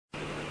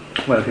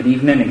Well, good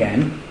evening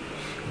again.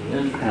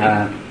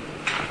 And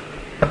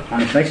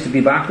it's nice to be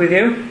back with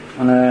you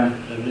on a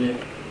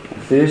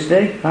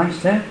Thursday.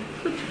 Thanks, Ted.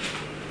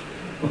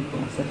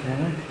 What's that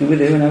do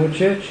with you in our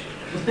church?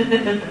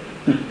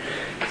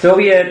 So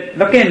we are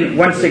looking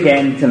once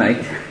again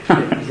tonight.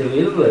 Well,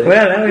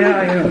 there we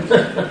are.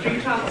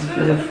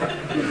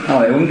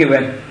 I won't give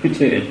a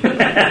return.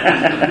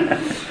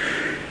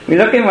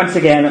 We're looking once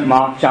again at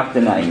Mark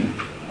chapter 9.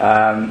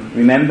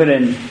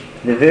 Remembering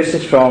the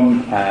verses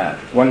from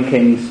 1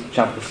 Kings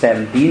chapter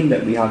 17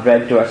 that we have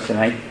read to us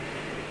tonight.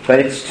 But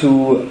it's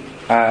to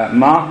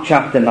Mark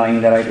chapter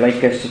 9 that I'd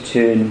like us to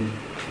turn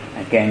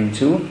again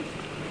to.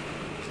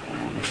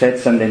 I said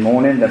Sunday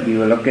morning that we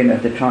were looking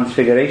at the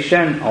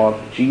transfiguration of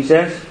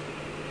Jesus,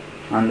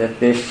 and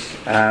that this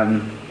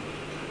out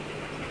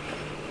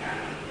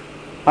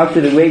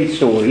of the way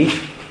story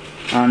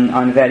and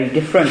a very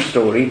different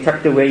story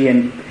tucked away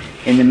in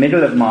the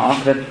middle of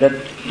Mark that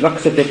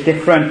looks a bit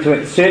different to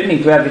it, certainly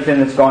to everything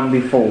that's gone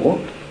before,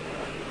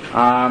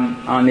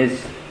 and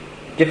is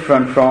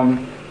different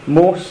from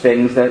most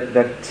things that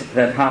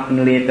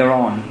happen later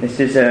on. This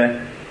is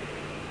a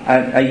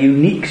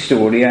unique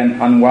story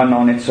and one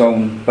on its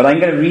own. But I'm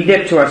going to read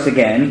it to us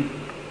again,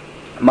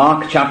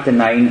 Mark chapter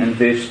 9 and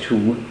verse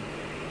 2,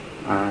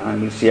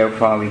 and we'll see how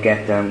far we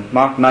get down.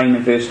 Mark 9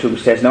 and verse 2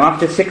 says, "Now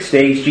after 6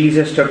 days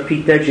Jesus took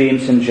Peter,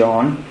 James and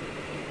John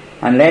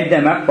and led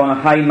them up on a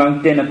high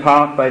mountain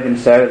apart by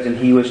themselves, and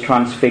he was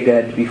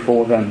transfigured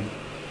before them.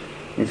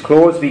 His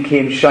clothes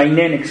became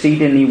shining,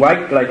 exceedingly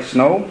white like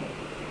snow,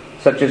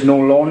 such as no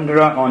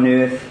launderer on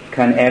earth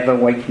can ever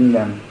whiten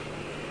them.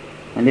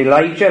 And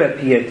Elijah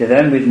appeared to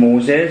them with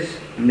Moses,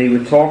 and they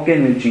were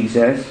talking with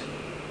Jesus.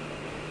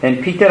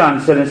 Then Peter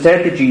answered and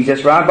said to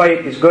Jesus, 'Rabbi,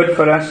 it is good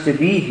for us to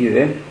be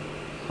here,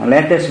 and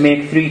let us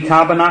make 3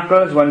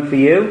 tabernacles, one for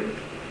you,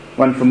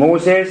 one for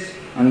Moses,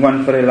 and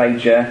one for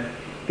Elijah,'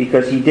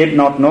 because he did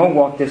not know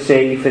what to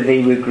say, for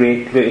they were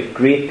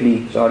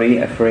greatly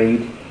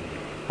afraid.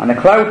 And a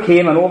cloud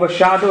came and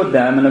overshadowed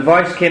them, and a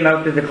voice came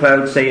out of the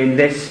cloud saying,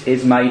 'This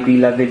is my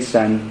beloved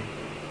Son,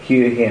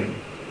 hear him.'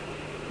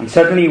 And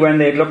suddenly when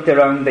they looked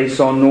around, they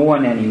saw no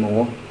one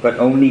anymore, but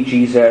only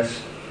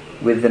Jesus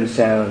with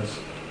themselves.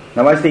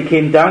 Now as they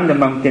came down the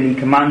mountain, he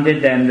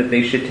commanded them that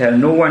they should tell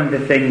no one the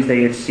things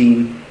they had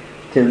seen,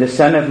 till the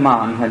Son of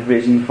Man had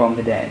risen from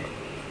the dead.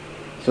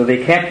 So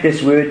they kept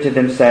this word to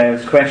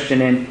themselves,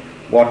 questioning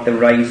what the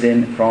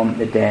rising from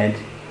the dead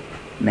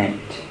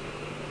meant."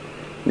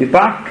 We're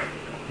back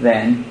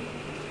then,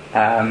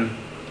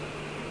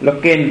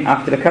 looking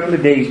after a couple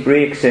of days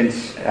break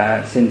since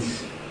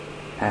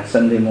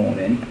Sunday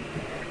morning.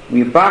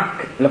 We're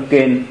back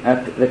looking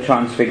at the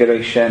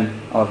transfiguration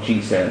of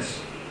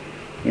Jesus,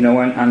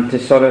 and to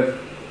sort of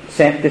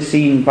set the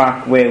scene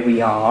back where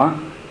we are.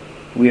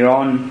 We're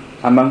on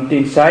a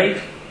mountainside.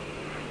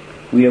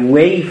 We're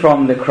away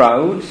from the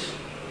crowds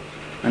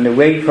and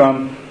away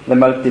from the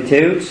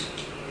multitudes,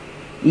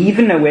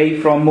 even away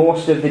from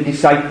most of the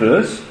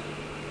disciples.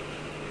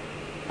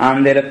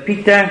 And there are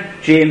Peter,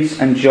 James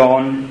and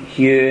John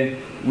here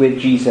with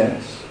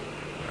Jesus.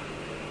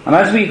 And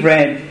as we've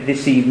read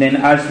this evening,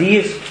 as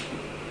these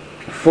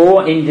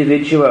 4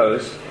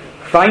 individuals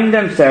find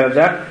themselves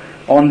up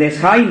on this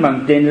high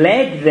mountain,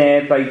 led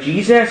there by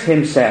Jesus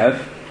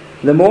himself,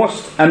 the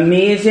most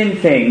amazing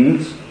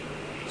things,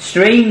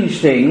 strange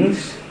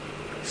things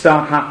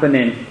start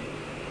happening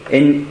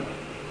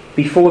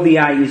before the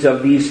eyes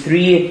of these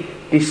 3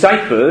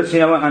 disciples,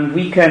 and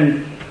we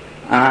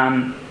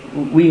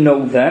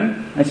know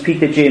them as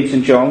Peter, James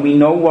and John. We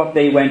know what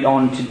they went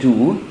on to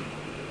do,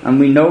 and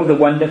we know the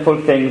wonderful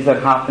things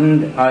that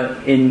happened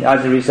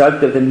as a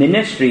result of the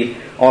ministry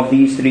of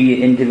these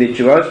 3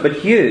 individuals. But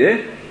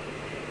here,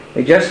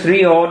 they're just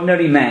 3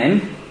 ordinary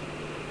men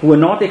who are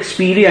not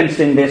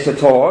experienced in this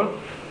at all,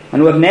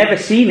 and who have never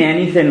seen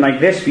anything like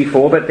this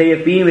before, but they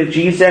have been with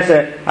Jesus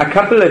a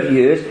couple of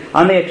years,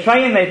 and they are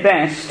trying their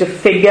best to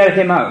figure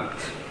him out.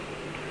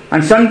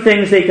 And some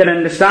things they can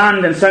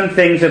understand, and some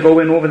things are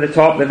going over the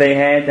top of their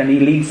head, and he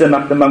leads them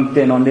up the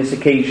mountain on this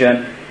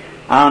occasion,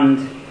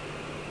 and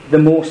the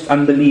most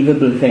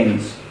unbelievable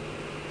things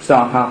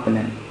start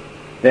happening.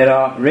 There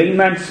are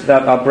raiments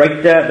that are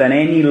brighter than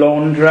any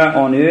launderer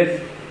on earth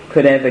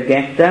could ever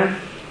get them.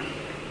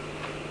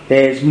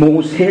 There's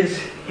Moses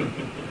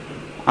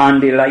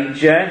and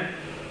Elijah.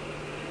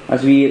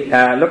 As we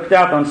looked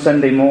at on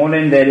Sunday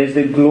morning, there is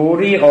the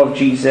glory of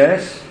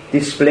Jesus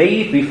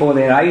displayed before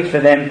their eyes for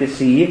them to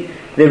see,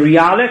 the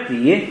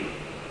reality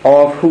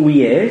of who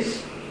he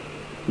is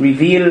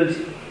revealed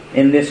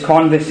in this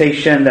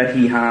conversation that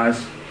he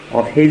has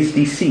of his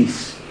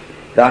decease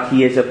that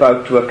he is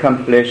about to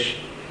accomplish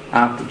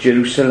at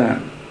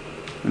Jerusalem.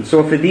 And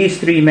so for these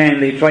 3 men,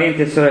 they're trying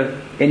to sort of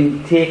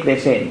take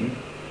this in,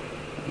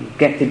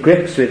 get to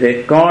grips with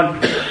it. God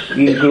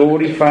being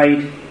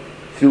glorified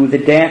through the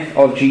death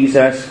of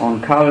Jesus on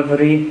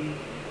Calvary,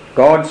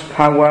 God's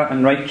power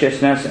and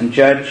righteousness and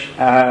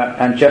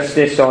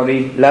justice,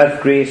 love,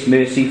 grace,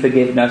 mercy,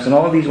 forgiveness, and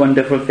all these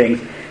wonderful things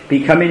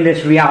becoming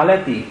this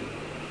reality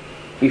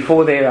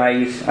before their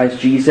eyes as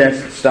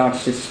Jesus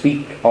starts to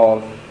speak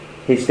of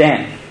his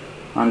death,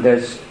 and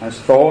as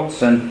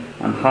thoughts and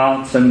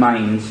hearts and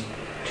minds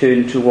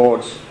turn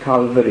towards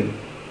Calvary.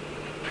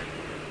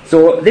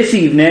 So this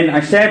evening,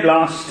 I said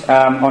last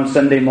on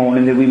Sunday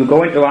morning that we were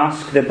going to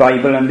ask the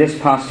Bible and this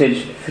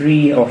passage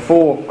 3 or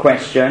 4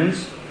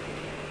 questions.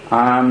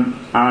 And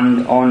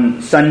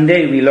on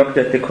Sunday we looked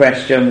at the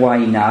question, why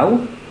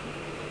now?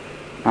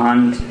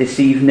 And this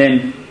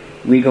evening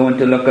we're going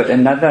to look at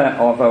another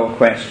of our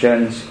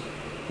questions,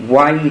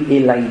 why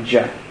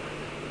Elijah?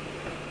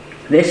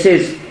 This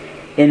is,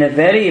 in a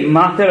very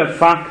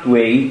matter-of-fact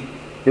way,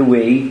 the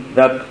way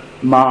that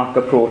Mark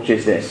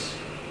approaches this.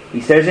 He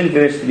says in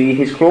verse 3,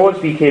 his clothes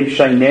became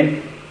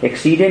shining,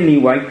 exceedingly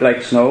white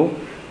like snow,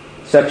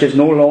 such as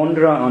no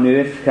launderer on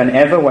earth can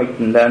ever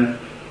whiten them,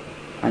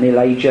 and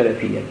Elijah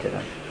appeared to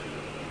them.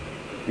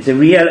 It's a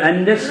real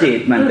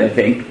understatement, I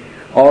think,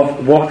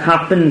 of what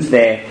happens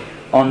there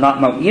on that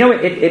mountain. You know,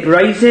 it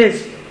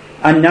raises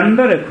a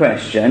number of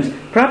questions.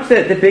 Perhaps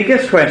the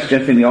biggest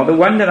question for me, or the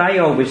one that I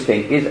always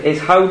think, is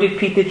how did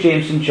Peter,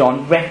 James and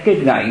John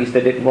recognise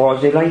that it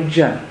was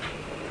Elijah?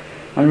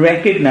 And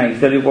recognise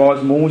that it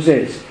was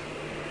Moses?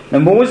 Now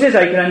Moses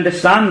I can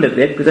understand a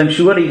bit, because I'm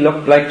sure he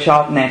looked like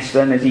Charlton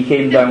Heston as he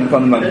came down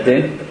from the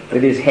mountain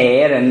with his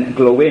hair and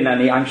glowing,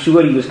 and I'm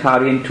sure he was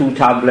carrying 2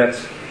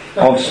 tablets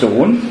of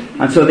stone,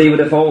 and so they would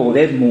have thought, oh,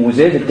 there's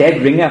Moses, a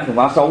dead ringer from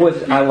us.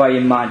 Always how I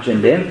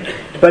imagined him.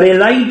 But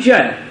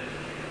Elijah,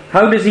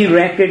 how does he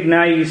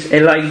recognise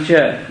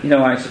Elijah? You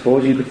know, I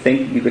suppose you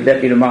could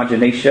let your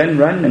imagination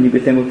run, and you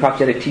could think, well, perhaps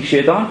he had a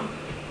t-shirt on.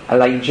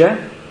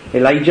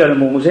 Elijah and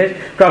Moses.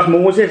 Perhaps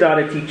Moses had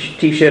a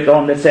t-shirt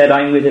on that said,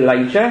 I'm with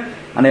Elijah,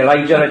 and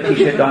Elijah had a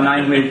t-shirt on,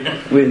 I'm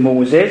with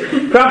Moses.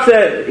 Perhaps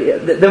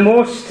the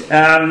most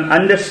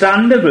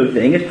understandable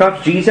thing is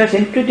perhaps Jesus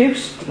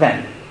introduced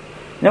them.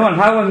 You know, and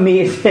how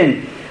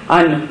amazing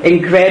and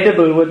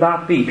incredible would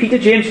that be? Peter,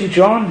 James and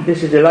John,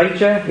 this is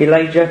Elijah,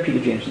 Peter,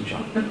 James and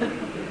John.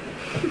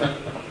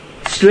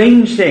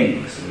 Strange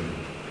things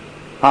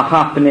are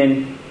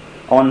happening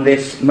on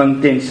this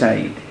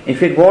mountainside.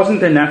 If it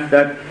wasn't enough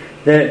that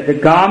the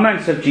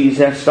garments of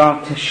Jesus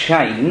start to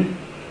shine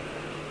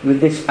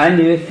with this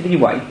unearthly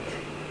white,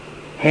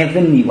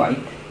 heavenly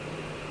white,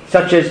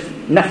 such as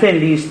nothing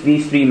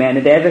these 3 men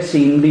had ever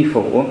seen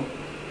before,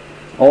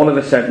 all of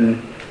a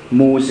sudden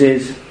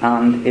Moses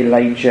and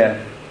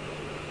Elijah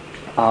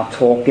are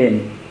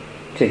talking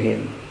to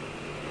him.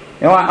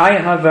 You know, I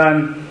have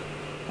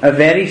a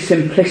very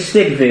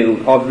simplistic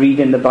view of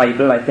reading the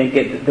Bible. I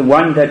think the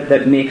one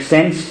that makes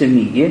sense to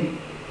me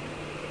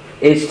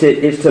is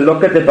to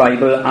look at the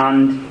Bible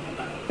and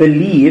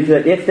believe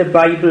that if the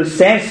Bible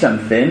says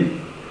something,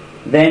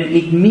 then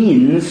it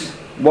means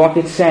what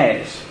it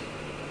says.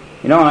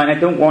 You know, and I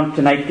don't want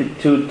tonight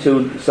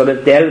to sort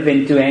of delve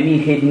into any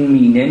hidden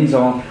meanings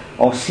or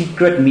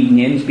secret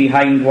meanings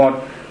behind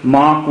what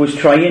Mark was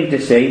trying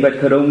to say but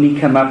could only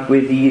come up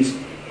with these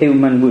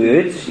human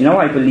words. You know,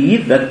 I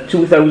believe that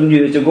 2,000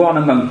 years ago on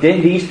a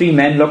mountain, these 3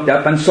 men looked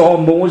up and saw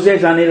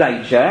Moses and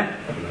Elijah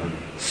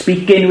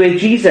speaking with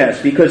Jesus,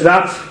 because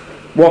that's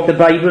what the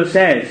Bible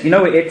says. You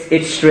know,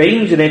 it's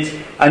strange and it's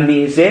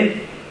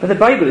amazing, but the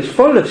Bible is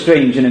full of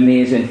strange and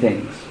amazing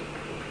things.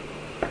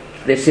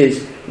 This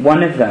is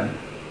one of them.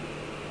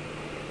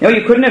 You know,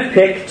 you couldn't have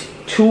picked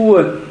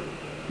 2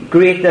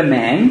 greater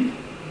men.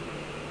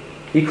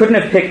 You couldn't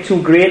have picked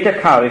 2 greater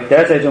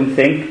characters, I don't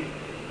think,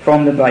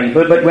 from the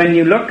Bible. But when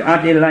you look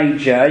at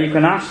Elijah, you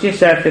can ask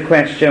yourself the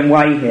question,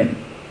 why him?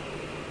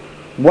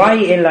 Why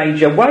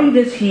Elijah? Why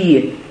does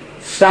he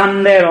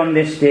stand there on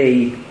this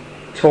day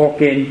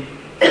talking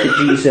to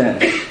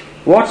Jesus?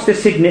 What's the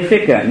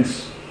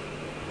significance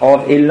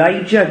of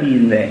Elijah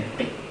being there?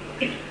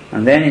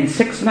 And then in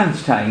 6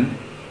 months' time,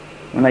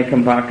 when I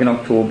come back in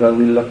October,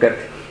 we'll look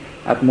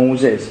at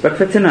Moses. But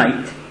for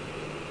tonight,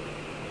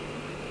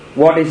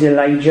 what is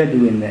Elijah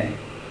doing there?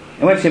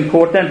 And it's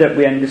important that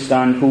we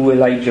understand who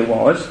Elijah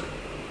was,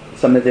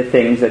 some of the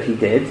things that he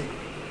did.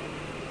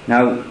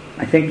 Now,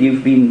 I think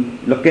you've been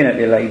looking at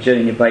Elijah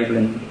in your Bible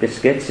and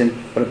biscuits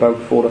for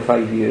about 4 or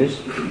 5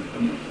 years.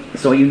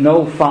 So you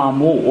know far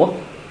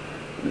more,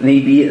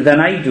 maybe, than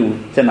I do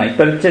tonight.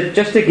 But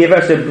just to give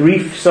us a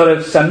brief sort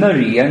of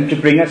summary and to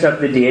bring us up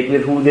to date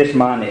with who this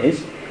man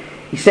is,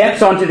 he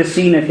steps onto the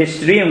scene of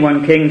history in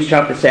 1 Kings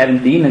chapter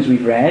 17, as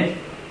we've read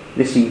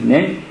this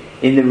evening,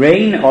 in the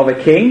reign of a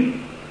king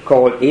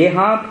called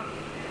Ahab,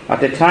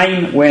 at a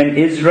time when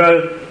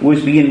Israel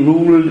was being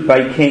ruled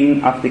by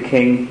king after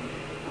king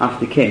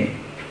after king.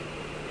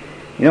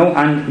 You know,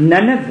 and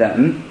none of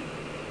them,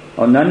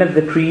 or none of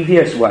the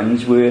previous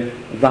ones, were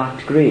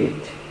that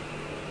great.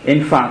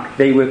 In fact,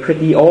 they were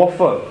pretty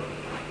awful,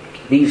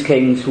 these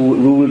kings who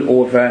ruled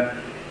over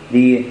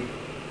the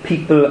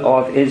people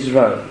of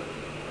Israel.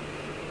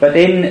 But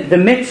in the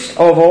midst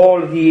of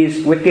all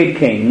these wicked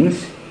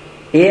kings,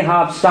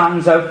 Ahab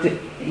stands out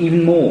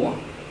even more,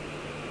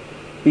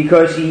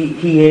 because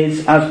he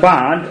is as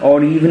bad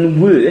or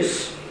even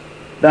worse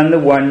than the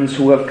ones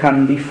who have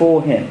come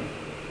before him.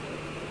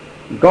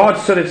 God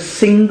sort of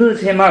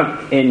singles him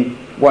out in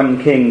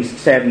 1 Kings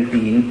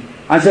 17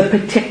 as a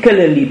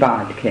particularly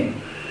bad king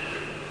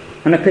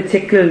and a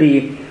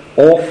particularly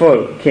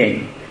awful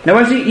king. Now,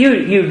 as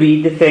you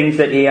read the things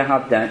that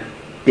Ahab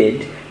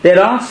did,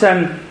 there are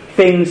some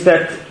things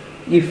that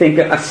you think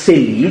are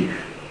silly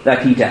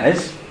that he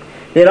does.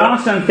 There are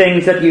some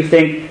things that you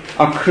think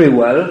are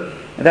cruel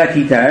that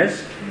he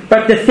does.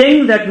 But the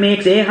thing that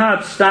makes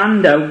Ahab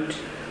stand out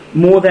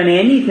more than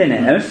anything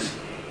else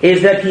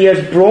is that he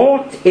has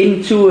brought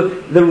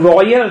into the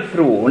royal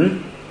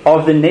throne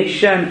of the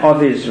nation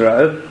of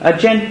Israel a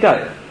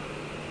Gentile.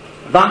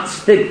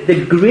 That's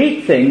the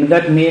great thing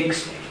that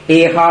makes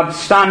Ahab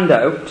stand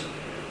out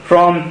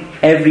from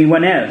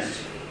everyone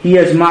else. He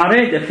has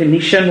married a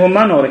Phoenician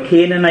woman or a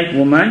Canaanite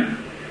woman,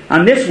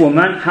 and this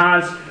woman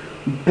has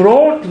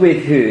brought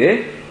with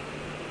her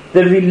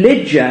the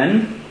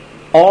religion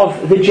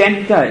of the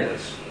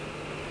Gentiles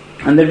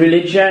and the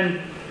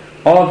religion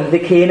of the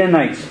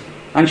Canaanites.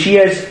 And she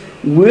has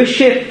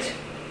worshipped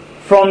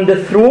from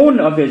the throne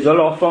of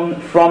Israel, or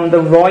from the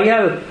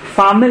royal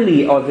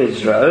family of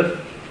Israel,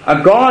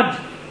 a God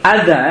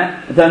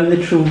other than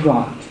the true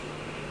God.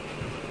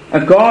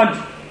 A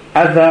God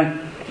other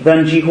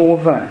than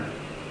Jehovah.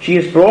 She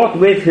has brought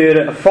with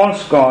her a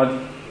false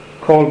god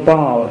called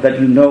Baal, that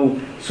you know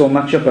so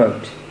much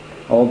about,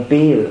 or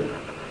Baal,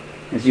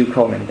 as you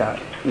call him that,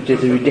 which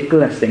is a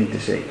ridiculous thing to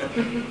say.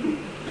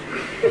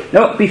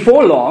 Now,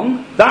 before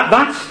long,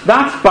 that's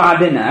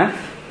bad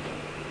enough,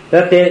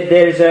 that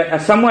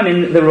there's someone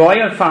in the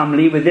royal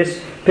family with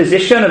this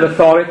position of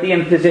authority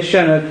and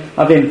position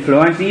of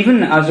influence,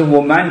 even as a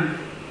woman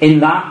in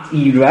that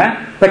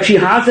era, but she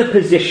has a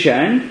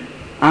position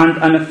and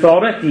an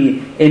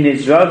authority in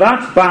Israel.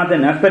 That's bad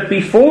enough. But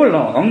before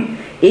long,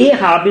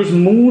 Ahab is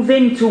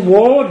moving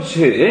towards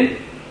her,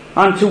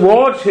 and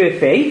towards her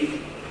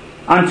faith,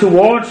 and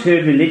towards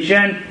her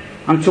religion,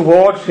 and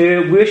towards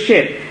her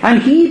worship.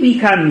 And he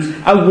becomes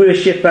a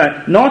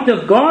worshipper, not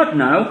of God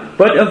now,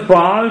 but of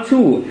Baal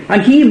too.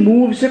 And he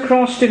moves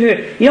across to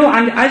her.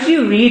 And as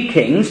you read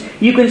Kings,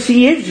 you can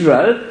see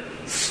Israel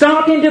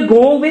starting to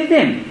go with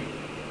him.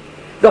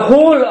 The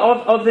whole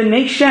of the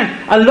nation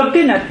are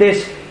looking at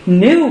this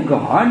new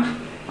God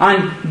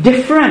and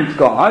different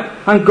God,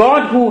 and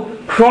God who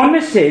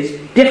promises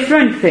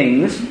different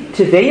things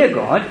to their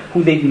God,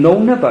 who they've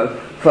known about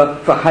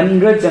for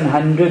hundreds and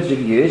hundreds of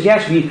years.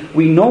 Yes,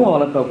 we know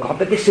all about God,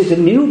 but this is a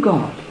new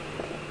God.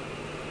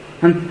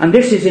 And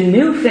this is a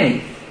new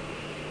faith.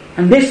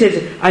 And this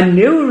is a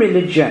new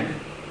religion.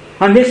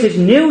 And this is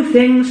new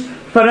things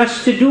for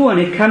us to do, and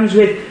it comes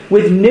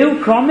with new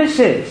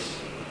promises.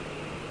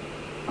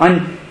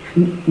 And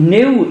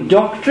new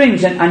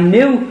doctrines and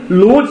new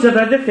loads of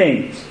other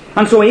things.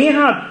 And so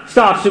Ahab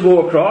starts to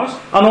go across,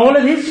 and all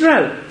of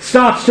Israel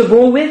starts to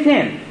go with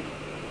him.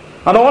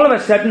 And all of a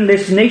sudden,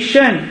 this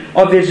nation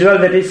of Israel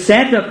that is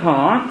set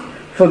apart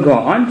for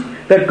God,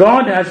 that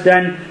God has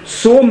done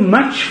so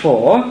much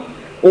for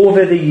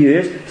over the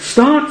years,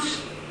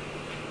 starts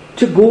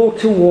to go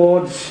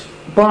towards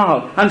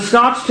Baal and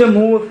starts to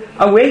move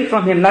away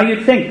from him. Now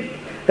you'd think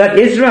that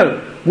Israel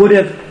would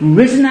have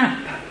risen up,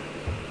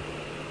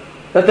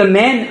 that the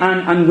men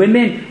and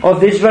women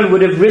of Israel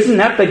would have risen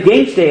up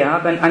against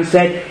Ahab and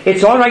said,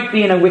 it's all right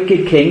being a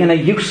wicked king and a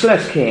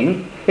useless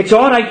king. It's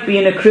all right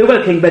being a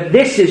cruel king, but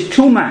this is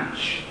too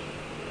much.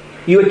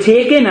 You are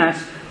taking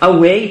us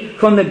away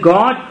from the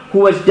God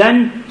who has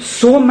done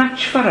so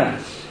much for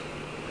us.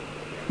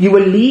 You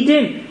are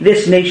leading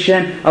this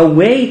nation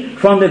away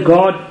from the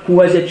God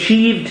who has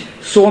achieved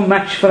so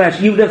much for us.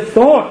 You would have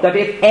thought that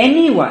if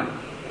anyone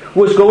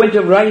was going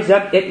to rise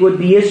up, it would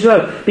be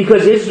Israel,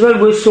 because Israel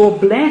was so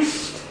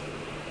blessed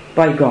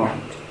by God.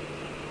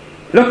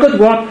 Look at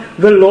what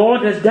the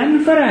Lord has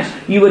done for us.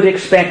 You would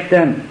expect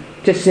them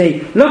to say,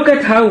 look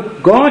at how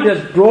God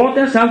has brought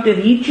us out of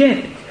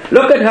Egypt.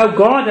 Look at how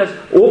God has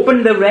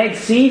opened the Red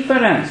Sea for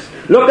us.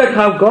 Look at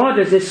how God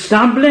has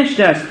established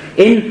us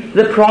in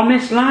the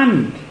promised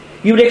land.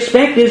 You would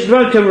expect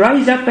Israel to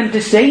rise up and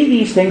to say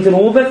these things and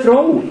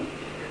overthrow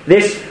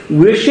this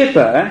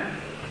worshipper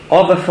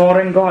of a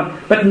foreign god.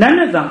 But none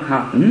of that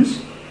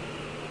happens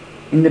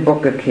in the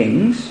book of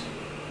Kings.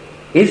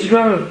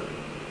 Israel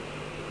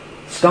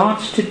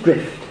starts to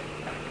drift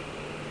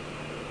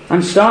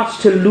and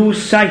starts to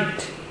lose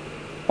sight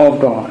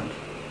of God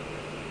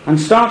and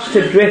starts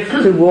to drift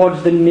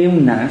towards the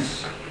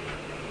newness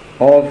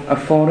of a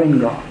foreign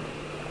god.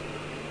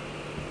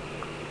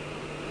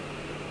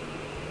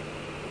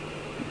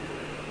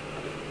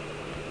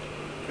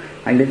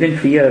 I live in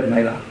fear of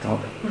my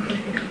laptop.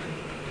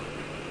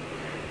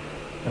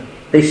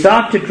 They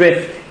start to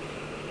drift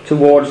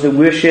towards the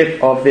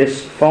worship of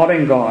this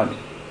foreign god,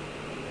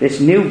 this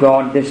new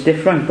god, this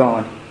different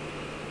god,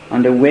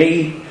 and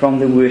away from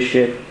the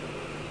worship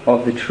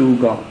of the true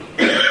God.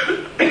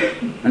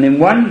 And in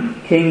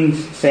 1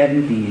 Kings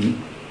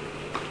 17,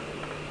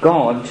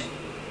 God,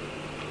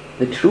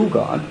 the true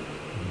God,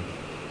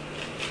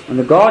 and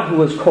the God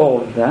who has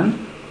called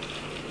them,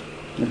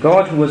 the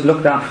God who has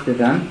looked after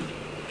them,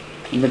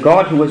 and the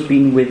God who has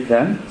been with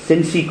them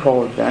since he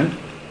called them,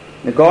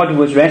 The God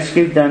who has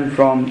rescued them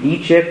from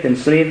Egypt and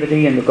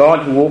slavery, and the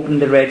God who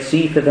opened the Red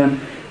Sea for them,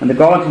 and the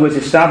God who has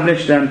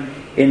established them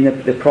in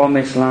the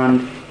promised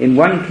land. In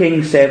 1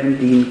 Kings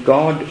 17,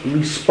 God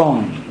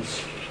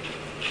responds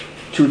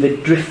to the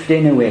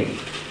drifting away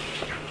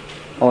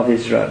of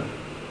Israel.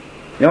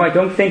 No, I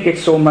don't think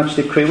it's so much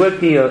the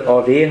cruelty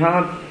of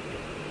Ahab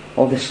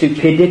or the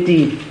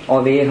stupidity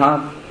of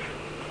Ahab.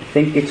 I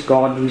think it's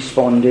God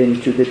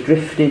responding to the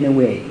drifting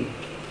away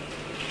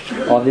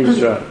of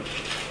Israel.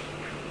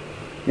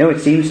 You know, it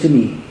seems to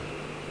me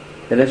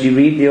that as you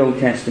read the Old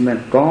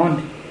Testament,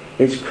 God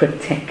is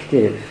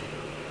protective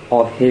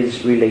of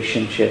his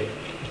relationship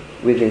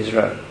with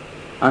Israel.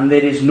 And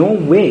there is no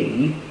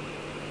way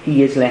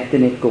he is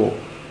letting it go.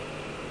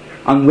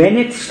 And when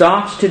it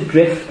starts to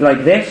drift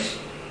like this,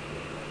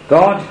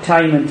 God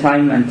time and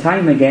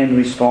time again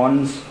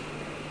responds.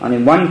 And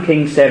in 1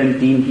 Kings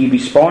 17 he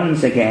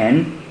responds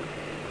again.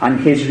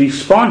 And his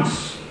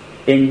response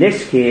in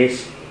this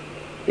case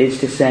is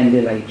to send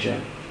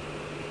Elijah.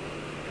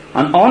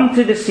 And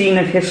onto the scene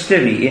of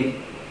history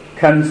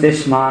comes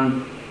this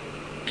man,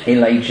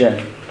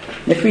 Elijah.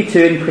 If we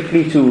turn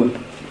quickly to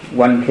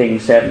 1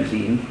 Kings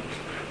 17.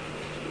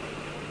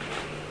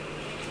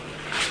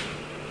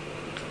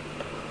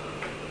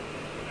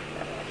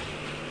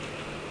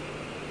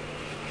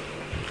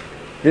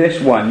 Verse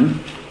 1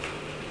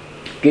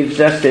 gives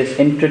us this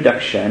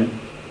introduction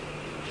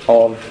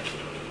of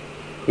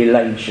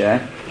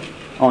Elijah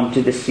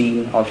onto the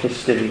scene of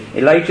history.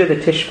 Elijah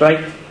the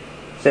Tishbite,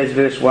 says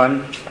verse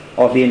 1,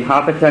 of the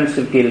inhabitants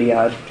of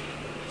Gilead,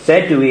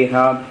 said to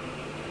Ahab,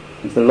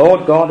 as the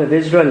Lord God of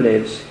Israel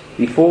lives,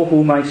 before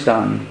whom I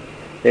stand,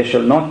 there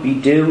shall not be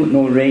dew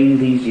nor rain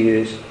these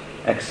years,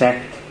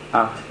 except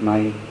at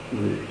my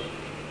word.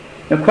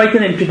 Now, quite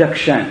an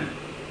introduction.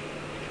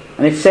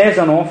 And it says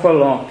an awful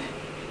lot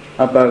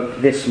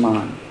about this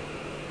man.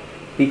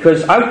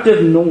 Because out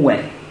of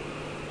nowhere,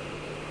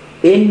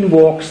 in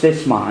walks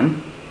this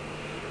man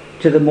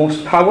to the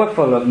most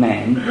powerful of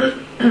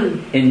men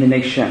in the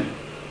nation.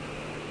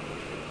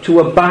 To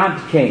a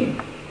bad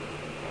king,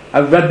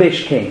 a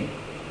rubbish king,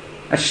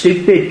 a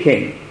stupid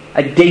king,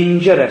 a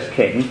dangerous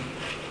king,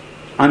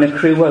 and a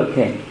cruel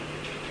king.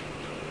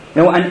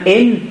 Now, and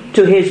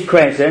into his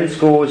presence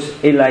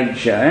goes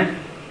Elijah,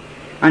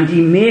 and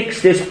he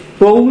makes this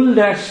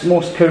boldest,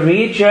 most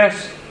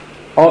courageous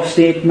of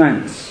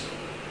statements.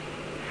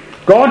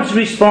 God's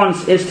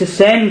response is to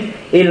send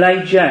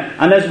Elijah,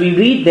 and as we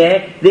read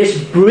there,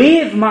 this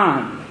brave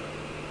man,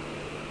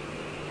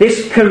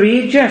 this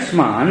courageous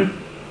man,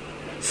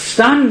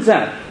 stands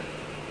up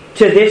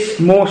to this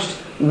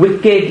most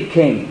wicked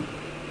king.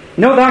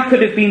 Now that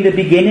could have been the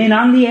beginning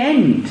and the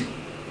end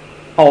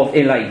of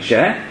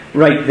Elijah,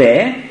 right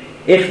there,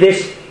 if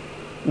this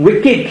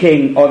wicked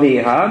king of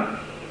Ahab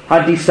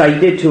had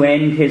decided to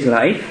end his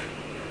life.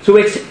 So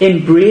it's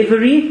in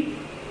bravery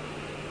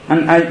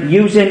and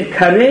using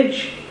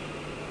courage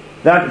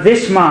that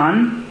this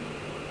man,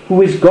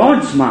 who is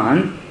God's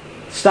man,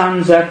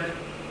 stands up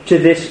to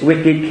this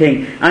wicked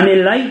king. And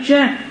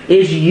Elijah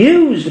is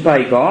used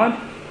by God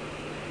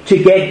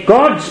to get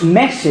God's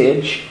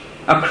message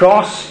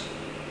across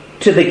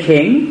to the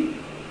king,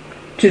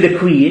 to the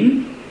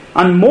queen,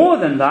 and more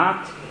than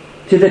that,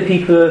 to the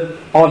people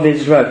of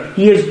Israel.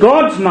 He is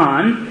God's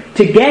man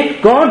to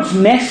get God's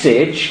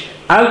message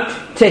out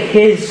to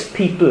his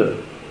people.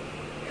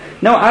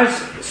 Now, as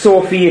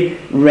Sophie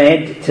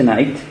read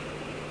tonight,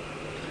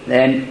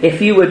 then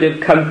if you would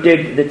have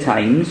counted the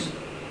times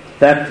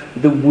that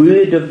the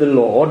word of the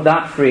Lord,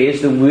 that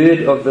phrase, the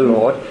word of the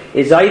Lord,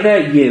 is either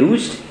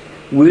used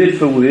word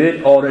for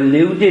word or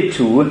alluded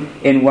to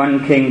in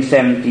 1 Kings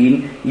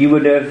 17, you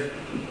would have,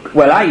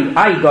 well,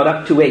 I got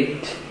up to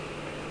 8,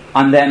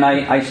 and then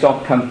I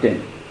stopped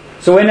counting.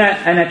 So in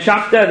a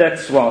chapter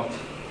that's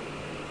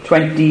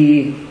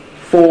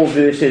 24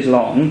 verses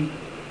long,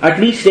 at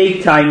least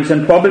 8 times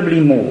and probably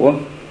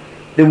more,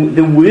 the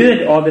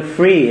word or the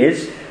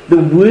phrase, the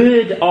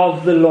word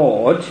of the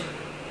Lord,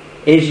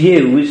 is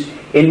used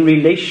in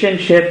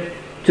relationship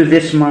to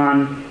this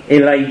man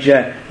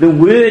Elijah. The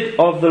word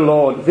of the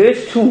Lord.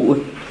 Verse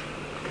 2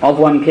 of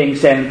 1 Kings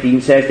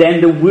 17 says,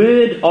 then the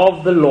word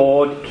of the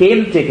Lord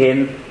came to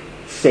him,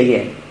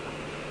 saying.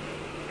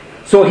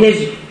 So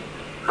his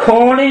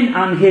calling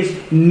and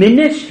his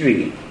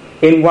ministry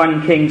in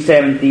 1 Kings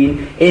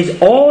 17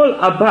 is all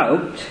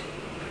about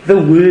the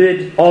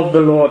word of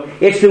the Lord.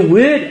 It's the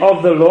word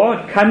of the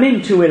Lord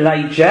coming to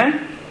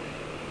Elijah,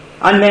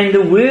 and then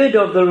the word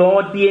of the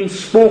Lord being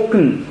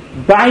spoken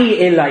by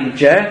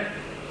Elijah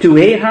to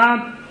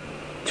Ahab,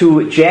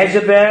 to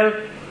Jezebel,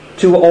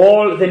 to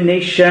all the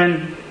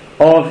nation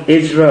of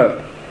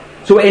Israel.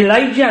 So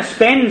Elijah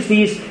spends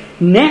these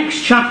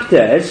next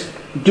chapters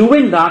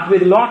doing that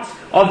with lots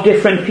of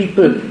different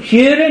people,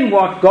 hearing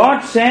what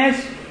God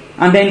says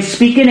and then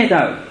speaking it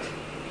out,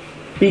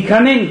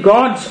 becoming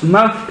God's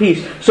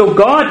mouthpiece. So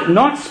God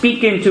not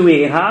speaking to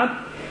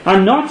Ahab,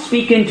 and not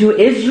speaking to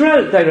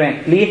Israel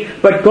directly,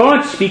 but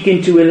God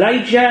speaking to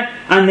Elijah,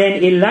 and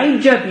then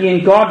Elijah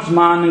being God's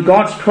man and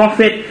God's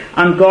prophet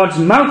and God's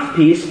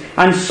mouthpiece,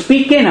 and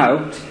speaking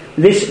out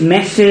this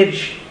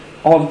message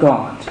of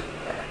God.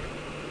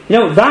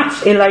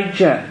 That's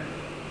Elijah.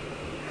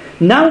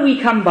 Now we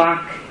come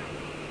back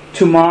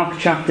to Mark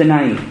chapter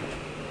 9.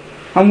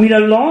 And we're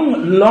a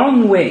long,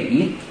 long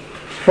way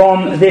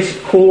from this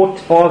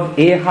court of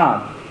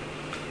Ahab.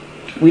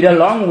 We're a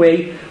long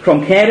way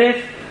from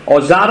Kerith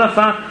or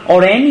Zarephath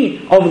or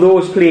any of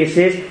those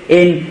places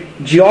in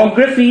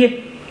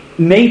geography,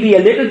 maybe a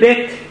little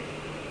bit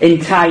in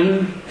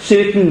time,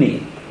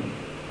 certainly.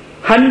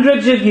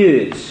 Hundreds of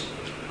years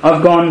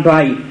have gone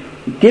by,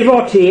 give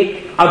or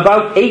take,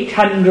 about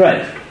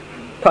 800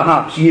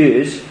 perhaps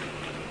years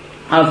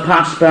have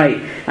passed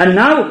by. And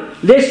now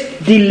this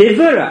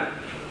deliverer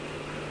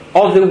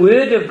of the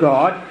Word of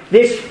God,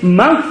 this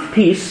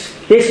mouthpiece,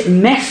 this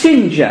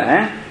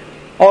messenger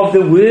of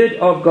the Word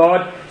of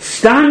God,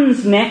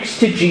 stands next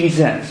to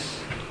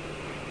Jesus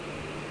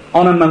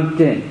on a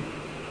mountain.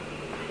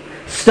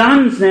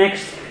 Stands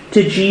next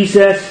to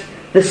Jesus,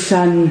 the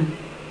Son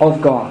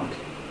of God.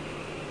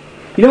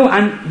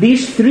 And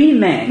these three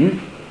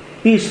men,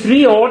 these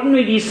three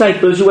ordinary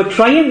disciples who are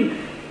trying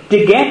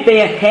to get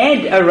their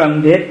head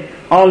around it,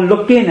 are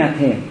looking at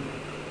him.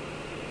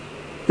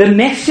 The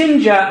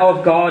messenger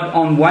of God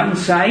on one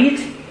side,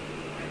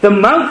 the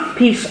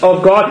mouthpiece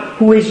of God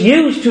who is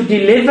used to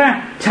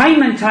deliver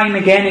time and time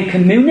again and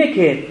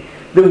communicate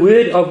the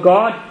Word of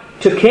God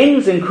to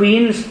kings and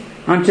queens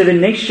and to the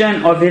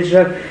nation of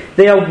Israel.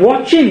 They are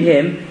watching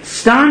him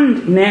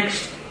stand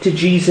next to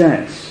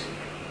Jesus.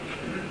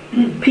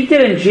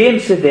 Peter and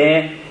James are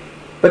there,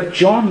 but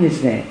John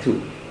is there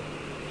too.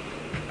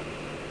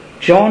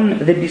 John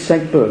the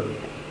disciple,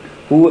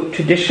 who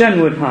tradition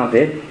would have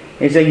it,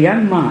 is a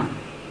young man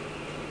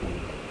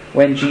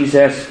when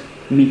Jesus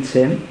meets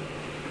him,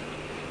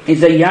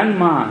 is a young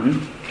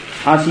man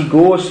as he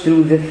goes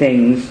through the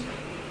things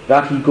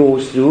that he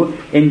goes through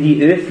in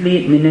the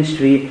earthly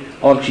ministry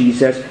of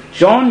Jesus.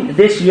 John,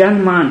 this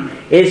young man,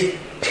 is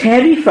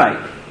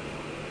terrified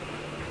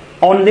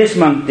on this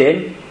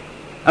mountain,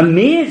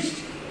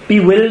 amazed,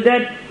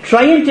 bewildered,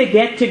 trying to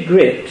get to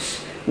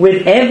grips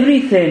with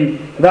everything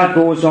that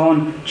goes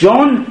on.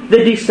 John,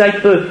 the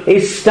disciple,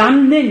 is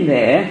standing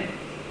there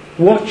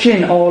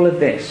watching all of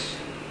this.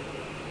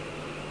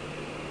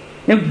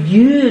 Now,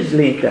 years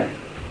later,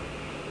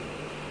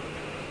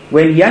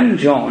 when young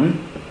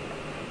John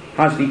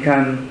has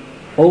become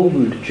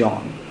old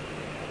John,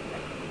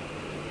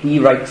 he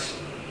writes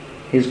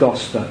his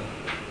gospel.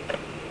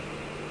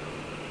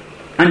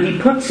 And he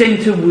puts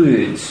into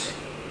words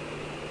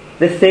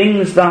the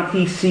things that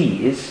he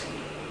sees,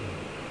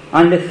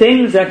 and the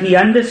things that he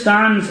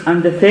understands,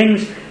 and the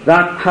things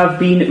that have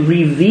been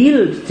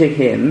revealed to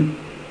him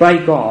by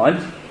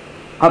God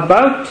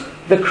about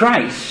the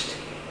Christ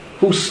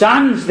who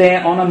stands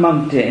there on a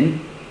mountain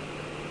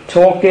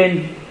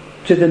talking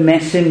to the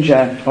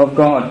messenger of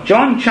God.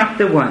 John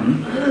chapter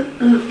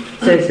 1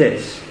 says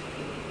this: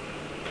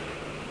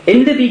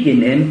 in the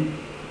beginning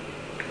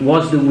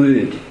was the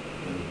Word,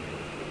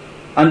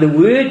 and the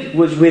Word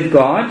was with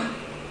God,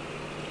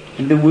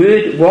 and the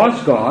Word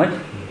was God.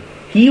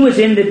 He was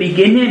in the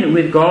beginning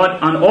with God,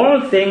 and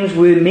all things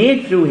were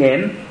made through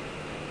him,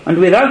 and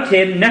without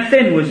him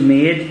nothing was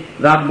made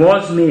that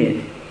was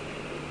made.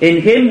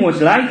 In him was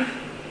life,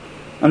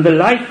 and the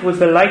life was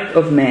the light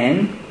of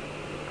men,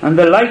 and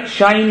the light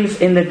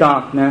shines in the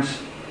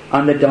darkness,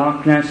 and the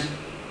darkness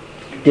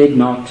did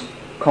not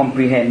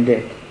comprehend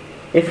it.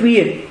 If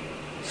we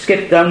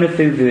skip down a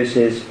few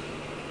verses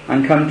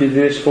and come to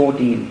verse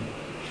 14,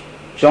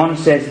 John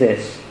says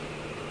this: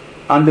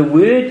 and the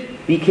Word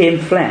became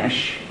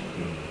flesh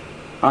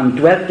and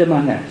dwelt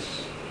among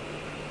us,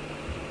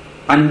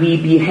 and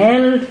we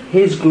beheld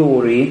his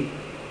glory,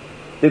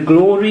 the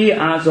glory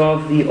as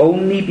of the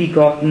only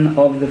begotten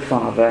of the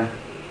Father,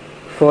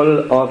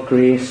 full of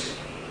grace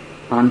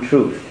and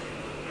truth.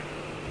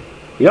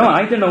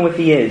 I don't know if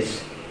he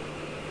is,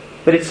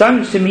 but it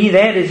sounds to me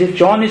there as if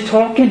John is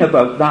talking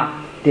about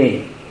that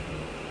day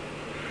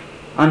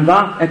and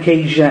that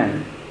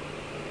occasion.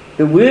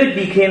 The Word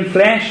became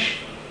flesh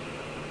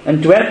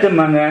and dwelt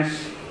among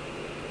us,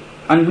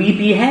 and we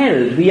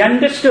beheld, we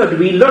understood,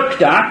 we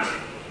looked at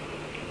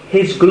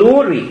his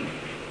glory,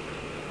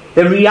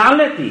 the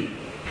reality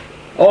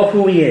of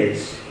who he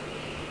is,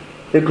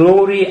 the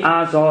glory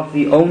as of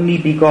the only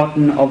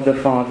begotten of the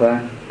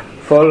Father,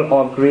 full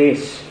of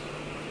grace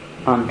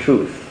and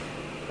truth.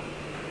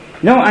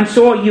 And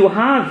so you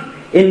have,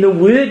 in the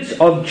words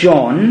of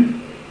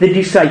John, the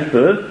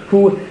disciple,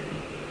 who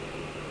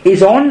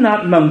is on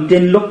that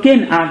mountain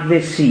looking at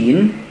this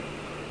scene,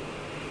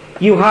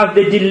 you have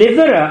the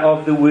deliverer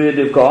of the Word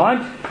of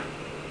God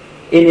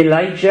in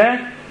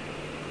Elijah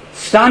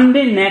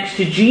standing next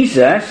to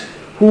Jesus,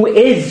 who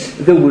is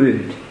the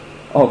Word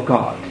of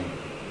God.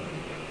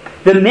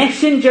 The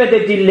messenger,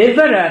 the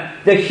deliverer,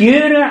 the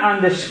hearer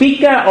and the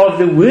speaker of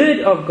the Word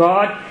of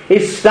God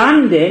is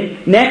standing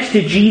next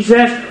to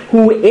Jesus,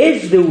 who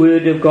is the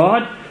Word of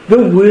God,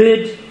 the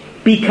Word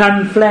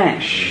become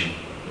flesh.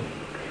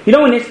 You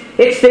know, and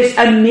it's this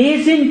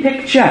amazing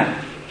picture,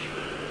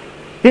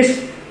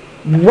 this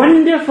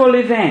wonderful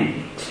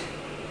event,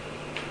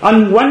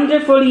 and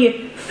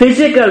wonderfully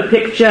physical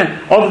picture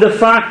of the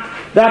fact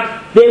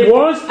that there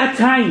was a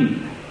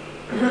time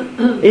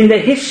in the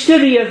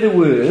history of the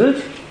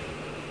world,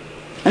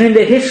 and in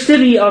the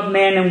history of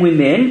men and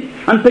women,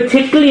 and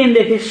particularly in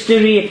the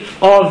history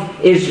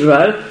of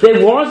Israel,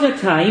 there was a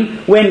time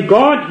when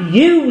God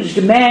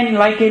used men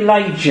like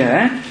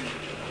Elijah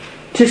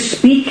to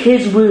speak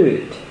His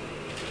word.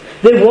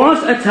 There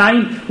was a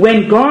time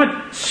when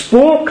God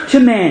spoke to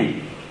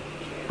men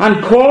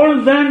and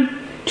called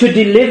them to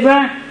deliver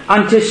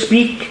and to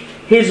speak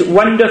His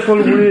wonderful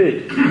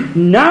word.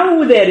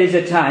 Now there is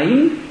a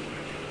time,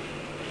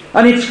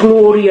 and it's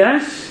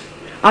glorious,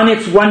 and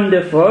it's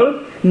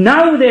wonderful.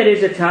 Now there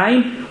is a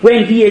time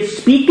when He is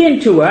speaking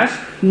to us,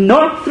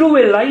 not through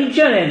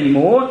Elijah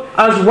anymore,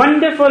 as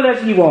wonderful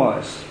as he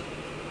was,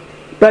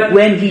 but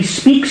when He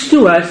speaks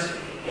to us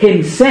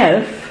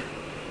Himself,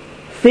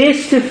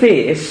 face to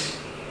face,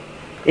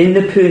 in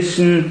the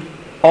person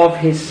of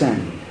His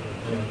Son.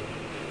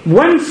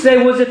 Once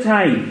there was a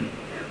time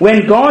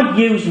when God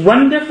used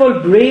wonderful,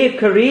 brave,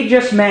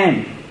 courageous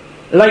men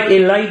like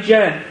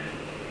Elijah.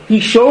 He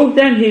showed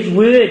them His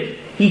word.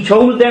 He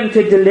told them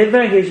to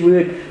deliver His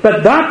word.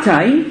 But that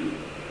time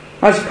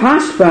has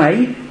passed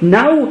by.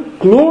 Now,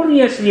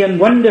 gloriously and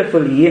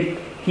wonderfully,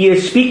 He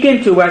is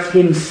speaking to us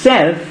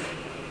Himself,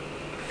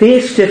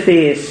 face to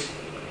face,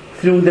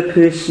 through the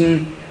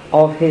person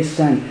of His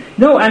Son.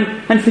 No,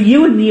 and for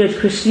you and me as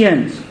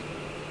Christians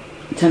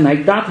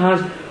tonight, that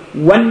has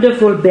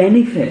wonderful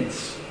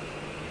benefits.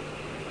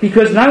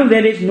 Because now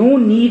there is no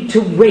need to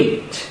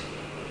wait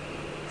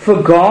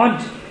for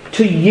God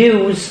to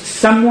use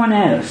someone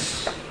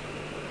else.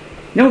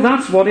 No,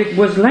 that's what it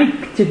was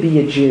like to be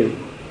a Jew.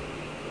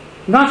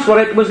 That's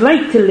what it was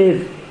like to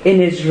live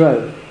in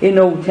Israel in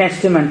Old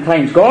Testament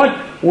times. God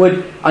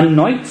would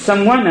anoint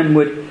someone and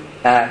would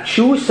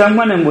choose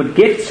someone and would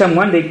gift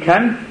someone. They'd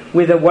come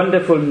with a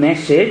wonderful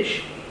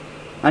message,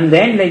 and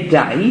then they'd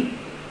die,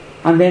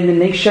 and then the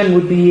nation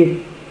would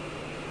be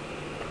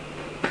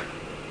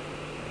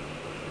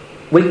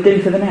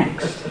waiting for the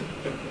next.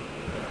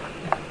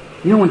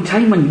 You know, in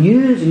time and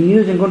years and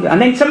years and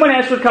then someone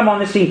else would come on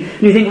the scene,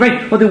 and you think,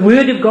 right, well, the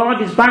Word of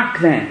God is back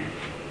there,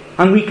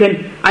 and we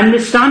can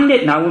understand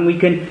it now, and we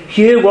can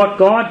hear what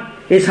God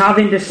is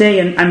having to say,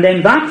 and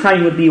then that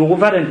time would be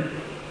over,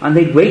 and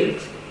they'd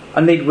wait,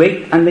 and they'd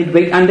wait, and they'd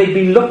wait, and they'd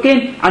be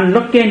looking and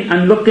looking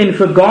and looking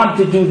for God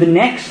to do the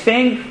next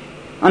thing,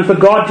 and for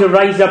God to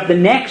rise up the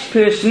next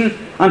person,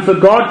 and for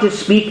God to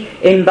speak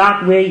in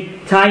that way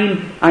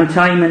time and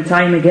time and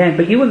time again.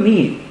 But you and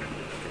me,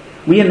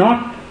 we are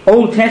not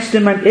Old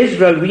Testament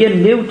Israel, we are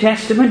New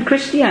Testament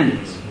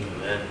Christians.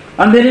 Amen.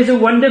 And there is a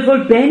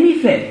wonderful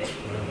benefit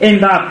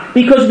in that,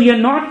 because we are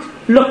not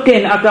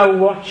looking at our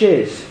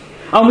watches.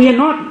 And we are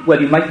not,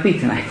 well, you might be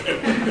tonight,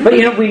 but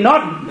you know, we're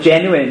not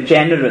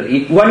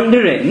generally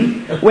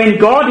wondering when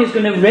God is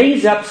going to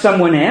raise up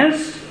someone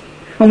else,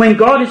 and when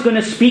God is going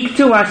to speak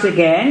to us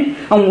again,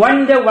 and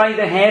wonder why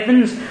the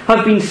heavens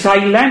have been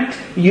silent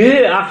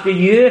year after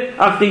year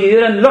after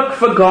year, and look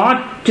for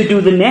God to do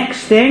the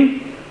next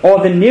thing,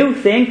 or the new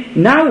thing.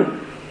 Now,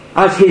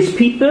 as His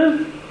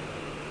people,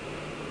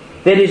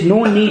 there is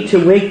no need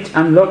to wait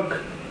and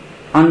look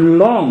and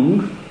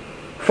long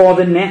for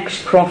the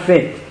next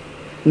prophet.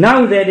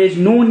 Now there is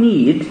no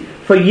need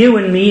for you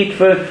and me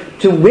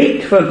to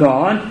wait for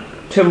God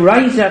to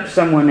rise up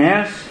someone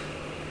else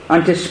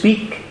and to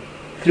speak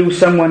through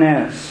someone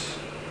else.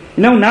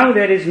 Now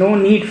there is no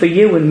need for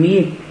you and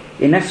me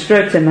in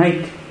Estra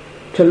tonight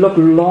to look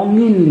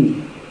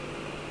longingly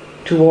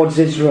towards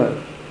Israel,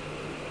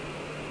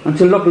 and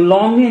to look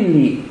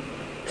longingly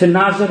to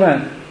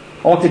Nazareth,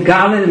 or to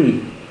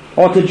Galilee,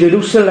 or to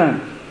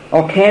Jerusalem,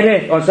 or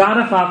Kerith, or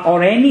Zarephath,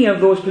 or any of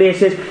those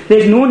places.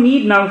 There's no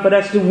need now for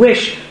us to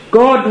wish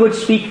God would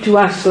speak to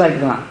us like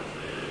that.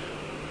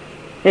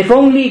 If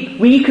only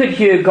we could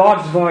hear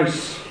God's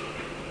voice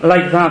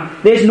like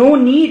that. There's no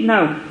need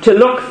now to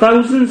look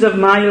thousands of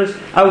miles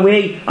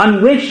away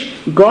and wish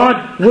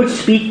God would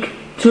speak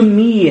to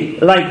me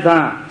like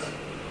that,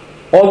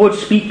 or would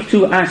speak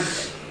to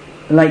us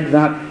like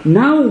that.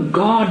 Now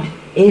God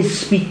is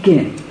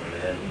speaking.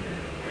 Amen.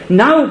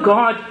 Now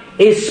God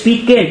is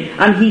speaking,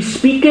 and He's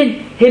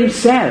speaking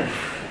Himself.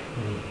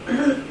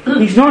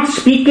 He's not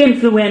speaking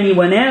through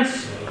anyone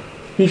else.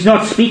 He's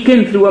not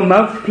speaking through a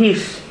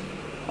mouthpiece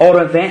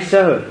or a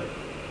vessel,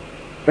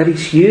 but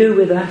He's here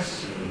with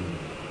us.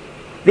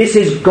 This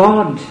is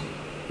God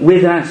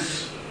with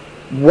us,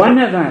 one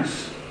of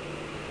us,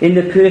 in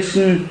the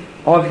person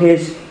of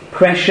His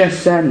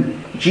precious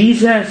Son,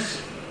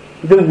 Jesus,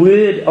 the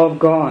Word of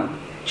God,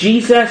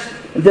 Jesus,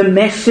 the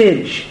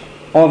message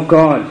of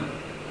God,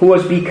 who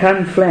has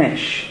become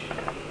flesh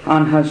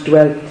and has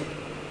dwelt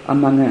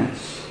among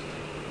us.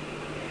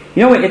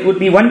 You know, it would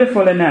be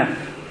wonderful enough,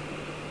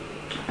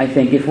 I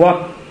think, if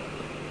what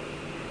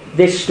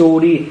this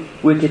story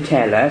were to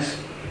tell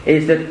us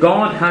is that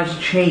God has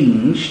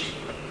changed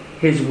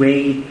his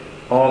way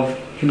of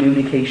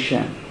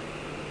communication.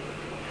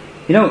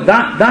 You know,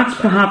 that's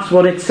perhaps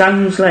what it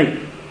sounds like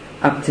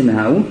up to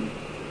now.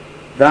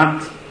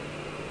 That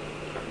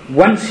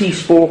once he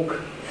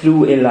spoke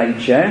through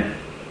Elijah,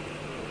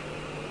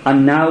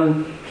 and now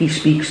he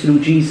speaks through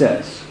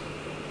Jesus.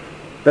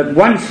 That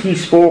once he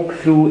spoke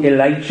through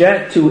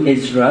Elijah to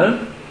Israel,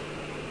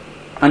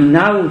 and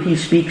now he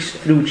speaks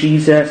through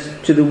Jesus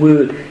to the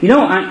world. You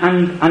know,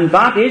 and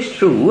that is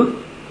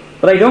true,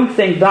 but I don't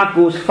think that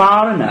goes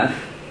far enough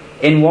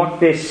in what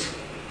this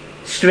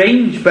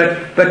strange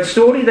but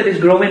story that is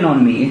growing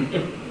on me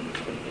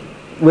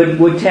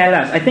would tell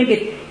us. I think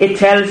it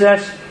tells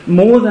us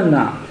more than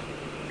that.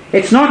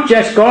 It's not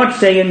just God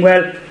saying,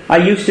 well, I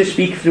used to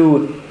speak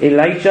through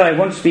Elijah, I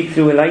won't speak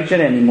through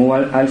Elijah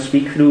anymore, I'll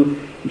speak through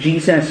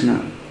Jesus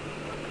now.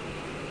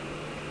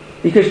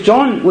 Because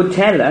John would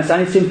tell us,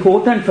 and it's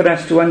important for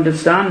us to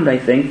understand, I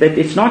think, that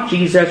it's not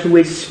Jesus who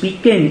is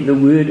speaking the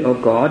word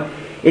of God,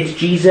 it's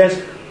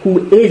Jesus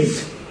who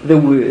is the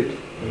word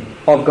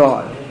of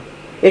God.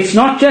 It's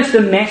not just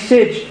a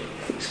message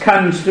that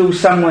comes through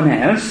someone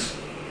else,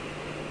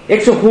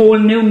 it's a whole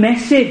new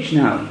message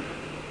now.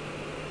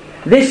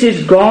 This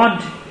is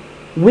God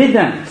with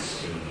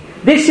us.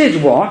 This is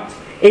what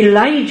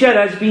Elijah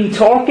has been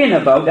talking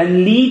about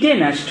and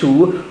leading us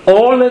to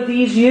all of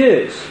these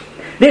years.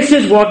 This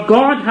is what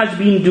God has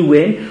been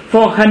doing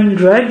for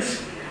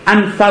hundreds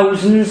and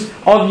thousands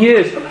of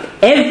years.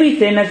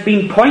 Everything has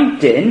been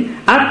pointing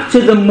up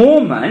to the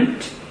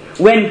moment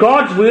when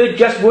God's word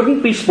just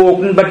wouldn't be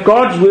spoken, but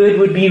God's word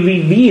would be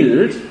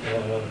revealed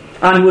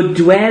and would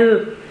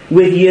dwell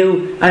with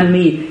you and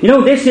me. You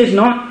know, this is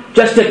not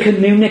just a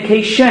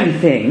communication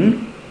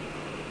thing,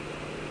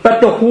 but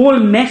the whole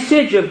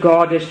message of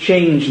God has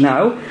changed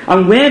now.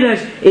 And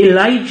whereas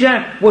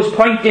Elijah was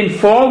pointing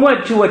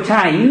forward to a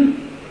time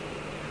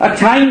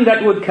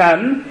that would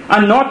come,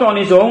 and not on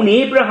his own,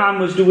 Abraham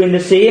was doing the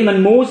same,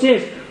 and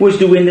Moses was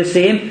doing the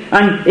same,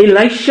 and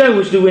Elisha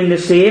was doing the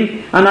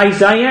same, and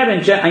Isaiah,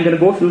 and I'm going to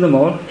go through them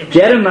all,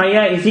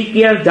 Jeremiah,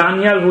 Ezekiel,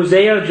 Daniel,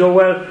 Hosea,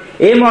 Joel,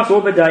 Amos,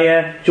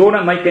 Obadiah,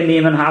 Jonah, Micah,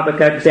 Nahum,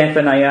 Habakkuk,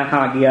 Zephaniah,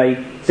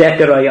 Haggai,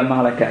 Zechariah,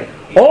 Malachi.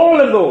 All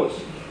of those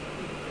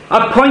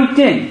are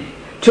pointing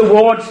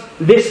towards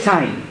this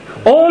time.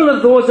 All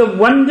of those are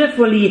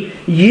wonderfully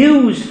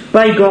used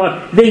by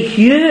God. They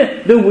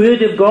hear the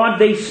word of God,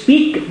 they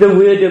speak the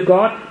word of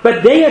God,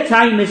 but their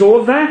time is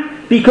over,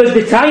 because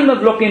the time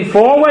of looking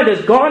forward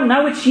is gone.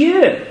 Now it's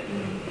here.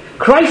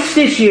 Christ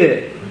is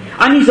here,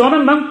 and he's on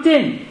a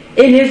mountain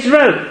in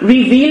Israel,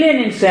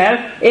 revealing himself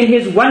in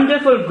his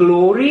wonderful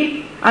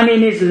glory and in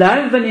his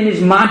love and in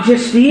his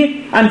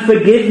majesty and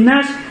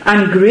forgiveness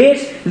and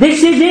grace.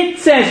 This is it,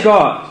 says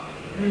God.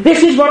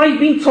 This is what I've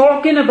been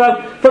talking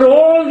about for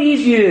all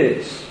these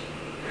years.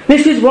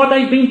 This is what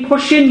I've been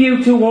pushing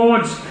you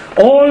towards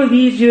all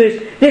these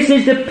years. This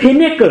is the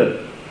pinnacle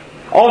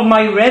of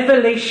my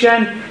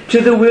revelation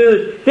to the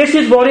world. This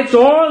is what it's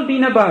all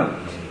been about.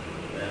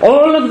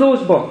 All of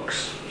those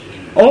books,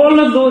 all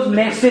of those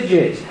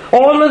messages,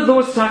 all of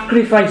those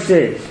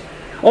sacrifices,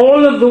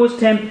 all of those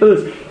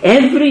temples,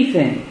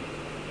 everything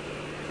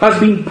has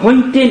been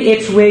pointing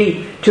its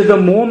way to the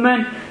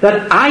moment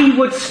that I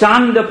would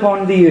stand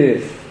upon the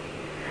earth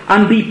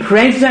and be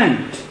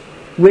present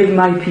with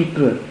my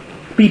people.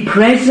 Be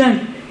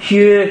present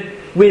here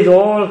with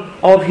all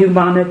of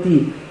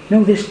humanity.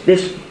 No, this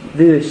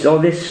verse or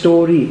this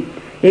story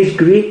is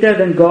greater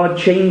than God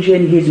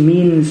changing his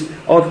means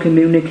of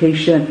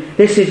communication.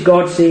 This is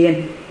God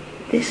saying,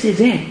 this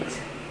is it.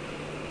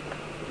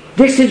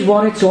 This is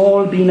what it's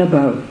all been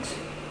about.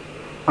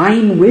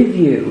 I'm with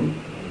you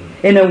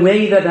in a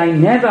way that I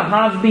never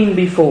have been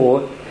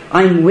before.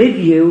 I'm with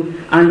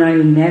you and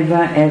I'll never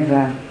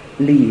ever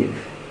leave.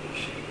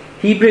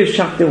 Hebrews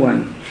chapter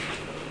 1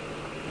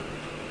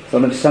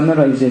 sort of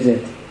summarizes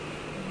it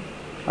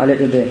a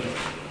little bit.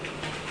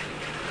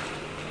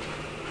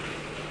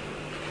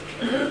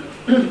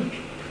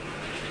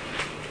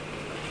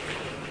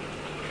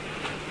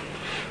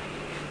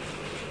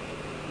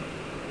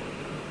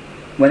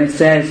 When it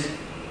says,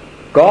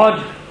 God,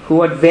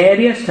 who at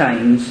various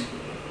times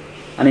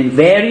and in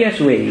various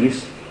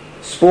ways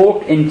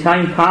spoke in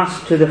time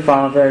past to the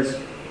fathers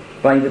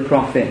by the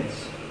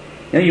prophets.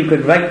 Now you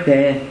could write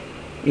there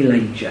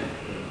Elijah.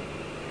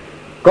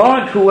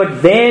 God, who at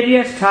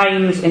various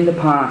times in the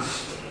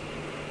past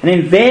and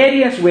in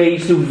various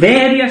ways through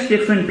various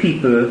different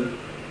people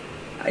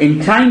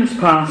in times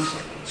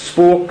past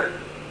spoke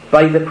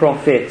by the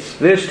prophets.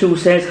 Verse 2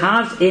 says,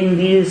 has in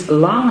these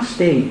last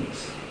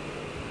days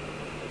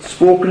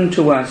spoken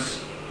to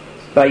us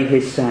by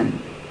his Son,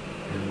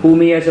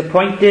 whom he has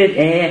appointed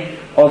heir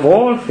of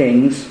all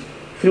things,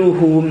 through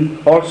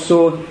whom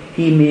also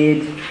he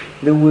made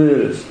the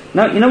worlds.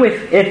 Now, you know,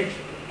 if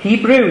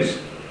Hebrews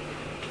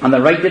and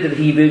the writer of the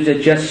Hebrews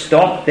had just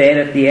stopped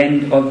there at the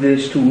end of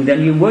verse 2,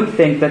 then you would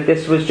think that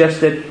this was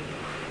just the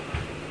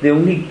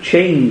only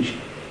change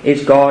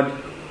is God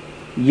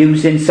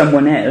using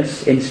someone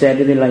else instead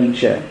of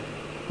Elijah.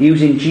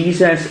 using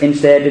Jesus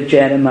instead of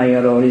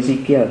Jeremiah or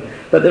Ezekiel.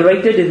 But the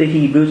writer to the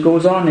Hebrews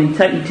goes on and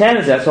he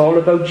tells us all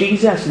about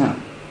Jesus now.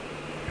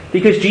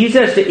 Because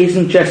Jesus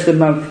isn't just the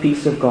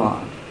mouthpiece of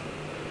God.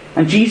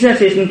 And Jesus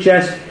isn't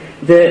just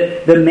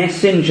the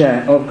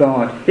messenger of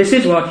God. This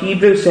is what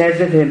Hebrews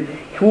says of him,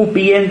 who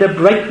being the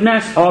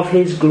brightness of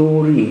his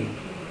glory,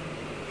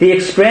 the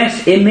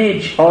express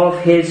image of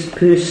his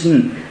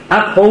person,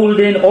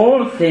 upholding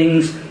all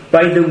things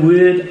by the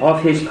word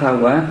of his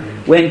power,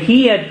 when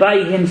he had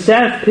by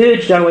himself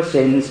purged our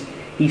sins,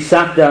 he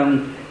sat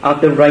down at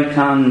the right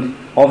hand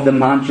of the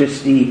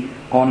majesty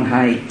on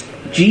high.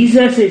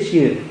 Jesus is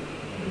here.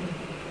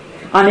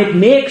 And it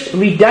makes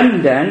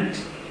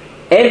redundant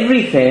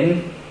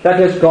everything that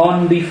has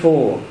gone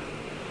before.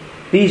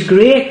 These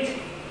great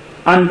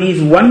and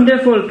these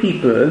wonderful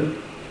people,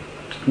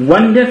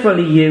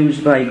 wonderfully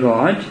used by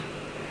God,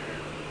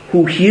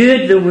 who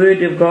heard the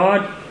word of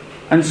God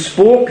and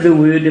spoke the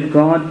word of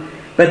God.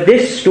 But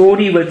this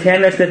story will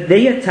tell us that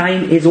their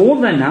time is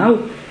over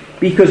now,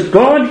 because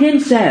God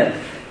himself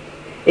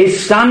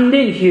is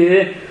standing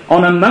here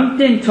on a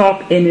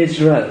mountaintop in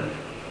Israel.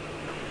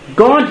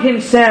 God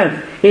himself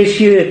is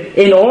here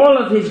in all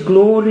of his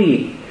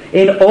glory,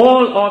 in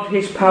all of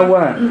his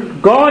power.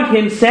 God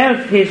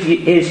himself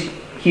is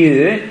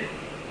here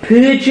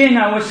purging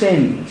our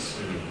sins.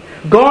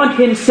 God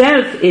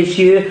himself is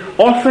here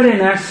offering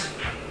us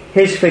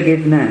his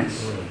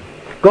forgiveness.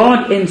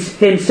 God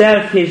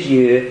himself is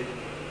here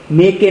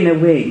making a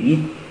way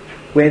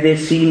where there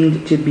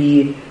seemed to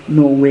be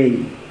no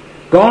way.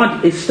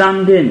 God is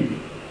standing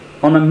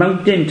on a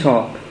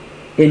mountaintop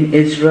in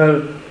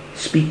Israel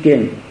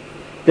speaking.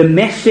 The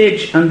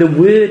message and the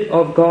word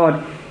of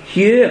God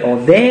here or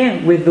there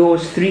with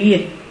those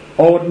three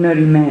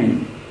ordinary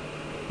men.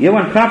 You know,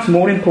 and perhaps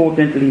more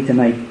importantly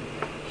tonight,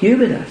 here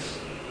with us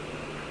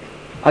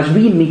as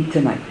we meet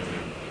tonight.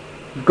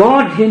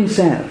 God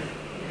himself,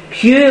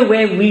 here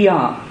where we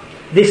are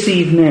this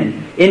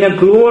evening, in a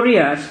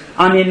glorious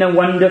and in a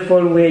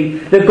wonderful way.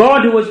 The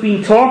God who has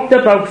been talked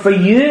about for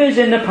years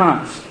in the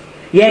past,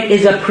 yet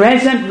is a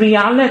present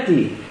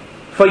reality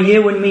for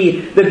you and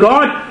me. The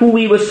God who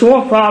we were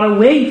so far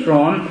away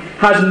from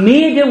has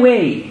made a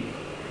way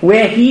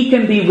where he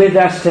can be with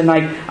us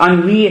tonight,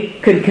 and we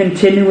can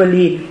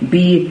continually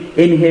be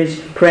in his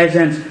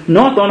presence,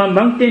 not on a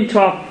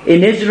mountaintop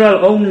in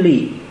Israel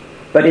only,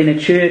 but in a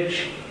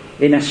church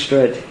in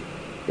Ystrad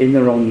in the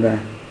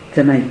Rhondda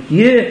tonight.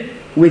 Here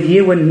with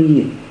you and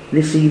me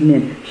this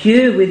evening,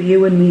 here with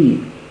you and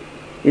me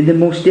in the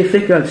most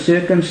difficult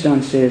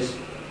circumstances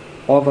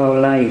of our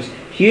lives,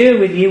 here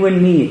with you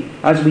and me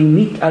as we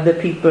meet other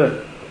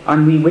people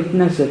and we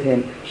witness of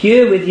him,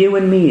 here with you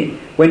and me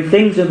when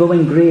things are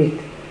going great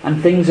and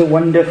things are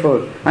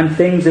wonderful and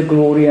things are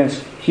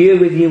glorious, here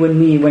with you and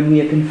me when we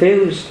are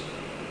confused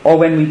or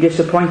when we are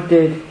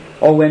disappointed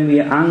or when we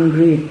are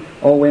angry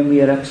or when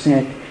we are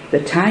upset.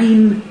 The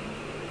time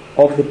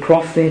of the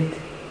prophet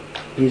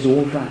is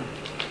over.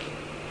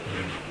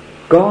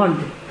 God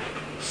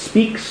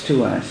speaks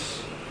to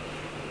us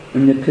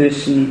in the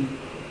person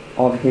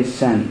of his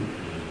Son.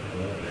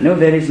 No,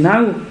 there is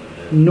now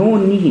no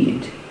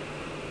need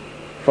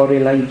for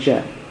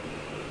Elijah.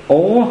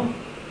 Or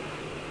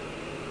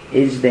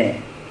is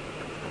there?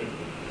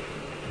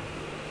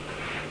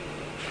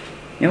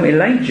 You know,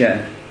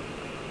 Elijah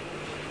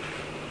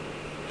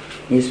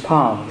is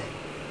part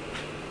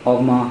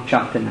of Mark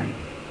chapter 9.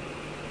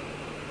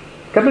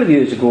 A couple of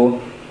years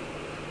ago,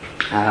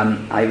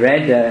 I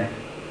read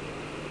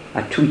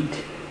a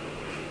tweet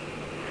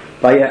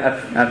by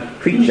a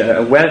preacher,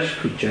 a Welsh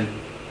preacher,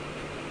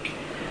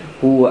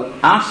 who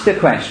asked a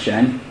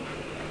question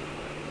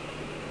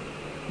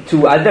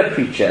to other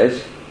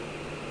preachers: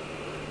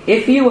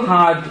 if you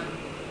had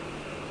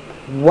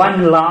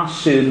one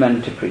last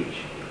sermon to preach,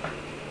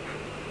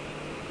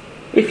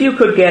 if you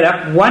could get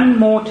up one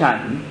more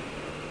time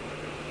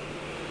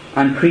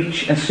and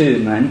preach a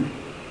sermon,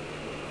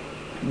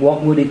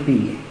 what would it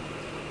be?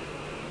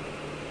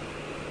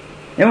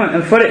 You know,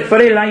 and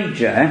for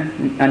Elijah,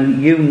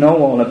 and you know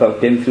all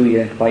about him through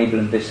your Bible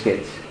and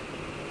biscuits,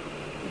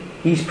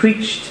 he's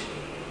preached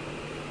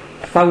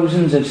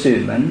thousands of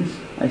sermons,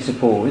 I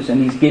suppose,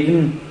 and he's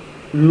given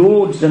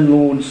loads and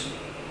loads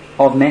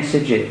of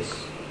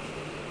messages,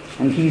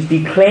 and he's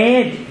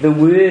declared the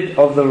word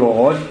of the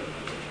Lord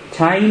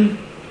time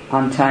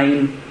and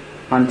time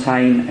and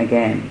time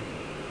again.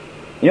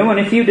 You know, and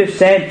if you'd have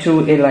said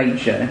to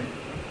Elijah,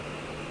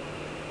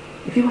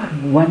 if you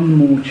had one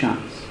more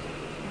chance,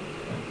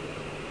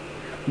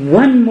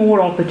 one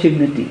more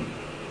opportunity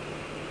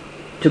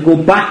to go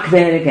back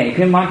there again.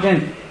 Can you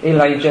imagine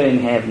Elijah in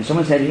heaven?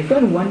 Someone said, if you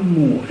had one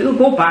more, if you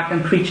go back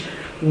and preach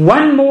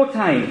one more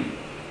time,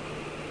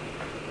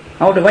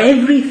 out of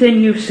everything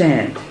you've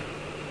said,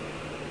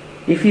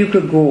 if you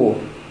could go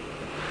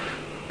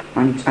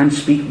and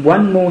speak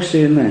one more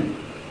sermon,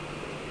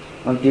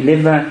 or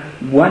deliver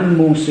one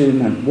more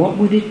sermon, what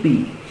would it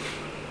be?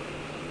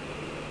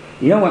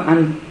 You know,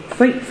 and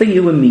for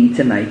you and me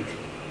tonight,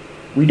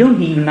 we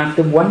don't even have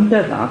to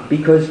wonder that,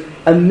 because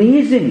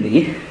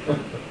amazingly,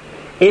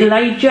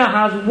 Elijah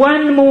has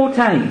one more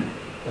time.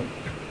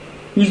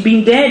 He's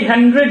been dead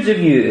hundreds of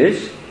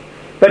years,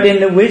 but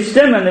in the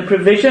wisdom and the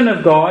provision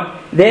of God,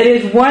 there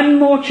is one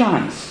more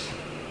chance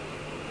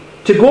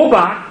to go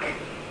back,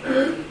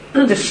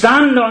 to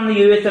stand on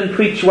the earth and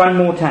preach one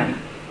more time.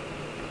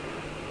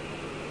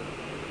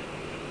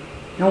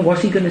 Now,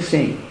 what's he going to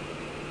say?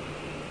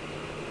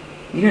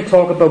 Is he going to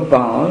talk about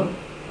Baal?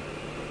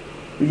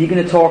 Is he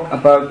going to talk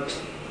about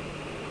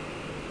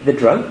the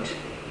drought?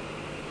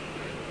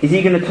 Is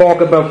he going to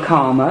talk about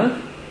Carmel?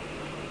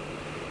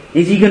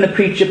 Is he going to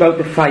preach about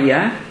the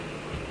fire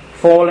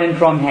falling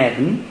from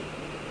heaven?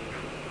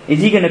 Is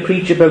he going to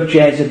preach about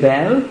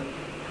Jezebel,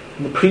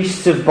 the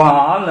priests of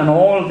Baal, and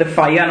all the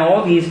fire and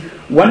all these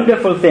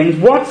wonderful things?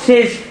 What's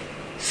his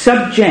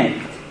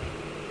subject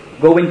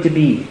going to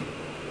be?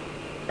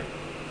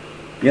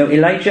 You know,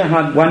 Elijah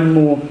had one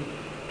more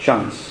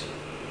chance,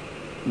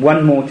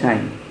 one more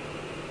time,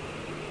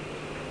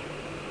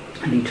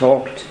 and he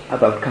talked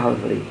about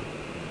Calvary.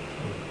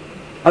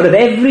 Out of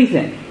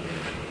everything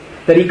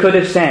that he could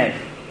have said,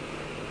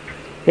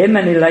 him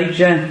and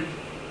Elijah,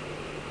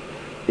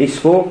 they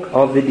spoke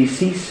of the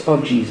decease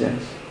of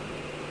Jesus,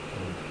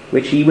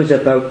 which he was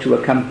about to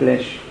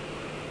accomplish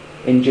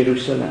in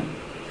Jerusalem.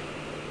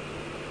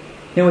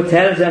 You know, it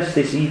tells us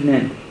this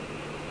evening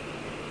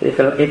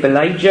that if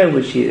Elijah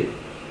was here,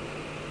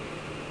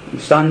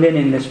 standing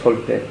in this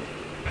pulpit,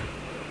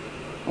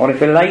 or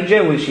if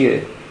Elijah was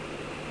here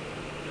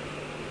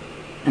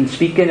and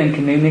speaking and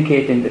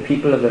communicating to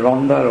people of the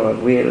Rhondda or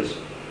of Wales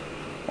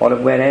or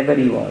of wherever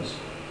he was,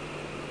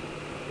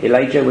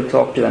 Elijah would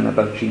talk to them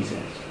about Jesus.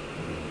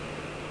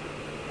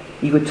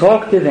 He would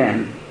talk to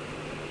them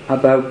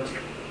about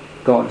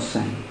God's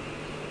Son.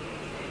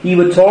 He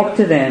would talk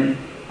to them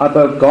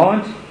about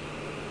God,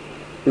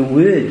 the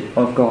Word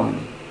of God,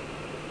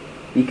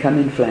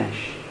 becoming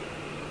flesh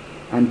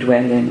and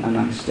dwelling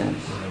amongst us.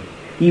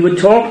 He would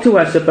talk to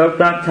us about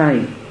that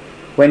time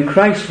when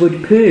Christ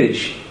would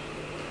purge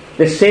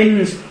the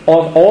sins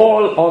of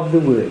all of the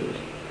world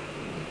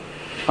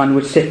and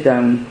would sit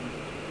down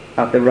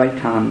at the right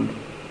hand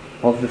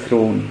of the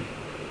throne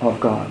of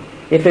God.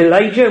 If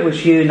Elijah was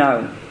here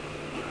now,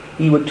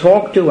 he would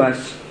talk to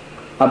us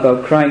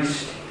about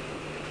Christ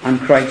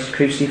and Christ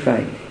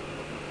crucified.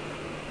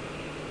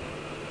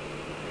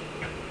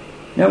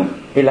 No,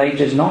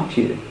 Elijah's not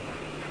here.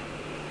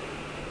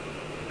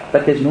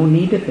 But there's no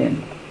need of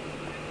him,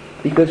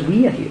 because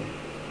we are here.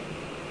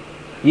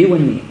 You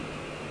and me.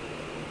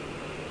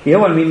 You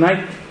know, and we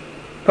might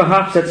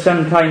perhaps at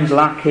some times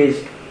lack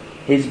his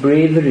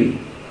bravery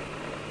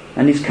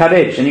and his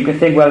courage. And you can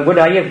think, well, would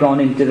I have gone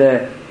into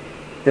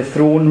the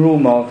throne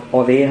room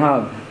of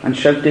Ahab and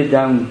shouted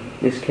down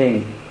this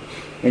king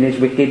in his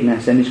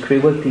wickedness and his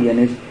cruelty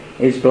and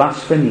his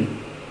blasphemy?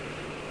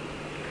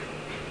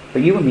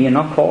 But you and me are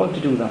not called to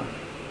do that.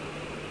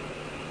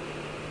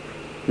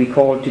 We're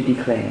called to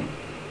declare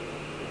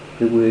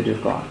the Word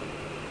of God.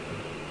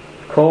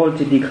 Called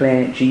to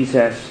declare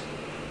Jesus,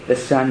 the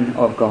Son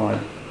of God,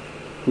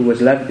 who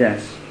has loved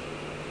us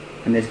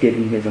and has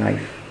given his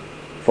life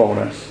for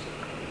us.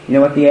 You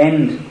know, at the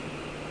end,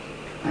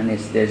 and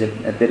there's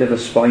a bit of a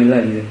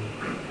spoiler here,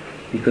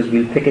 because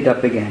we'll pick it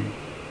up again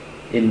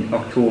in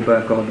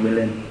October, God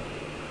willing.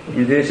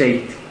 In verse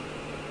 8,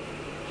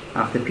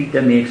 after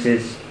Peter makes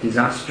his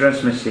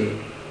disastrous mistake,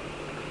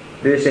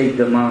 verse 8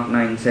 of Mark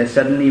 9 says,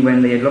 suddenly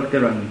when they had looked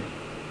around,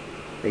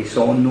 they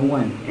saw no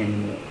one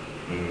anymore,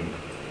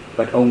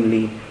 but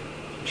only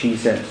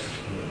Jesus.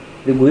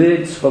 The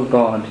words of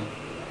God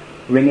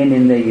ringing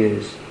in their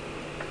ears.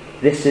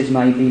 This is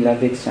my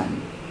beloved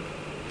Son.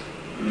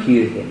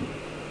 Hear him.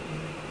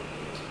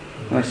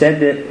 And I said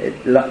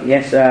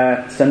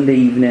that, Sunday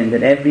evening,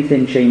 that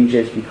everything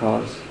changes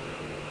because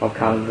of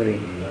Calvary.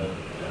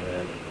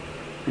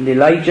 And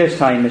Elijah's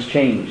time has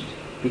changed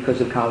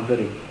because of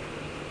Calvary.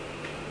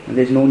 And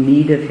there's no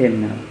need of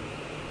him now.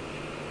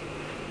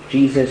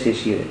 Jesus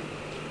is here,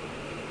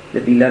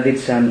 the beloved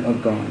Son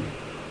of God.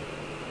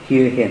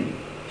 Hear him.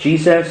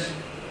 Jesus,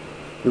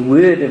 the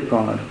Word of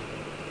God,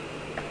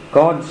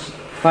 God's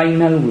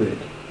final word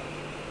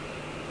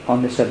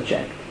on the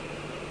subject.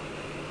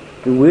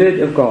 The Word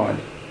of God,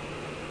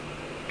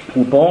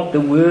 who brought the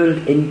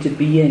world into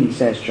being,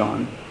 says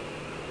John.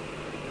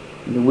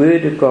 And the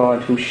Word of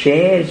God, who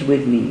shares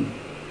with me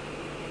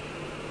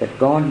that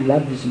God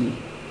loves me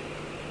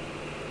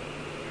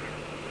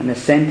and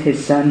has sent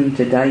his Son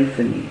to die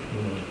for me.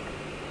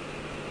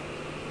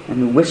 And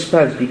who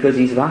whispers, because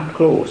he's that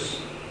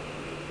close,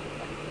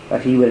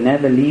 that he will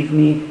never leave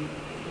me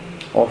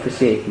or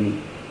forsake me,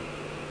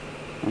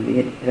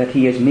 and that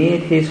he has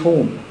made his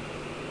home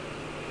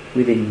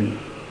within me.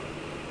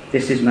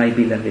 This is my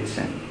beloved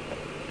Son.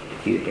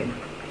 Hear him.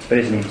 For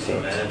his name's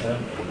sake.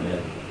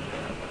 Amen.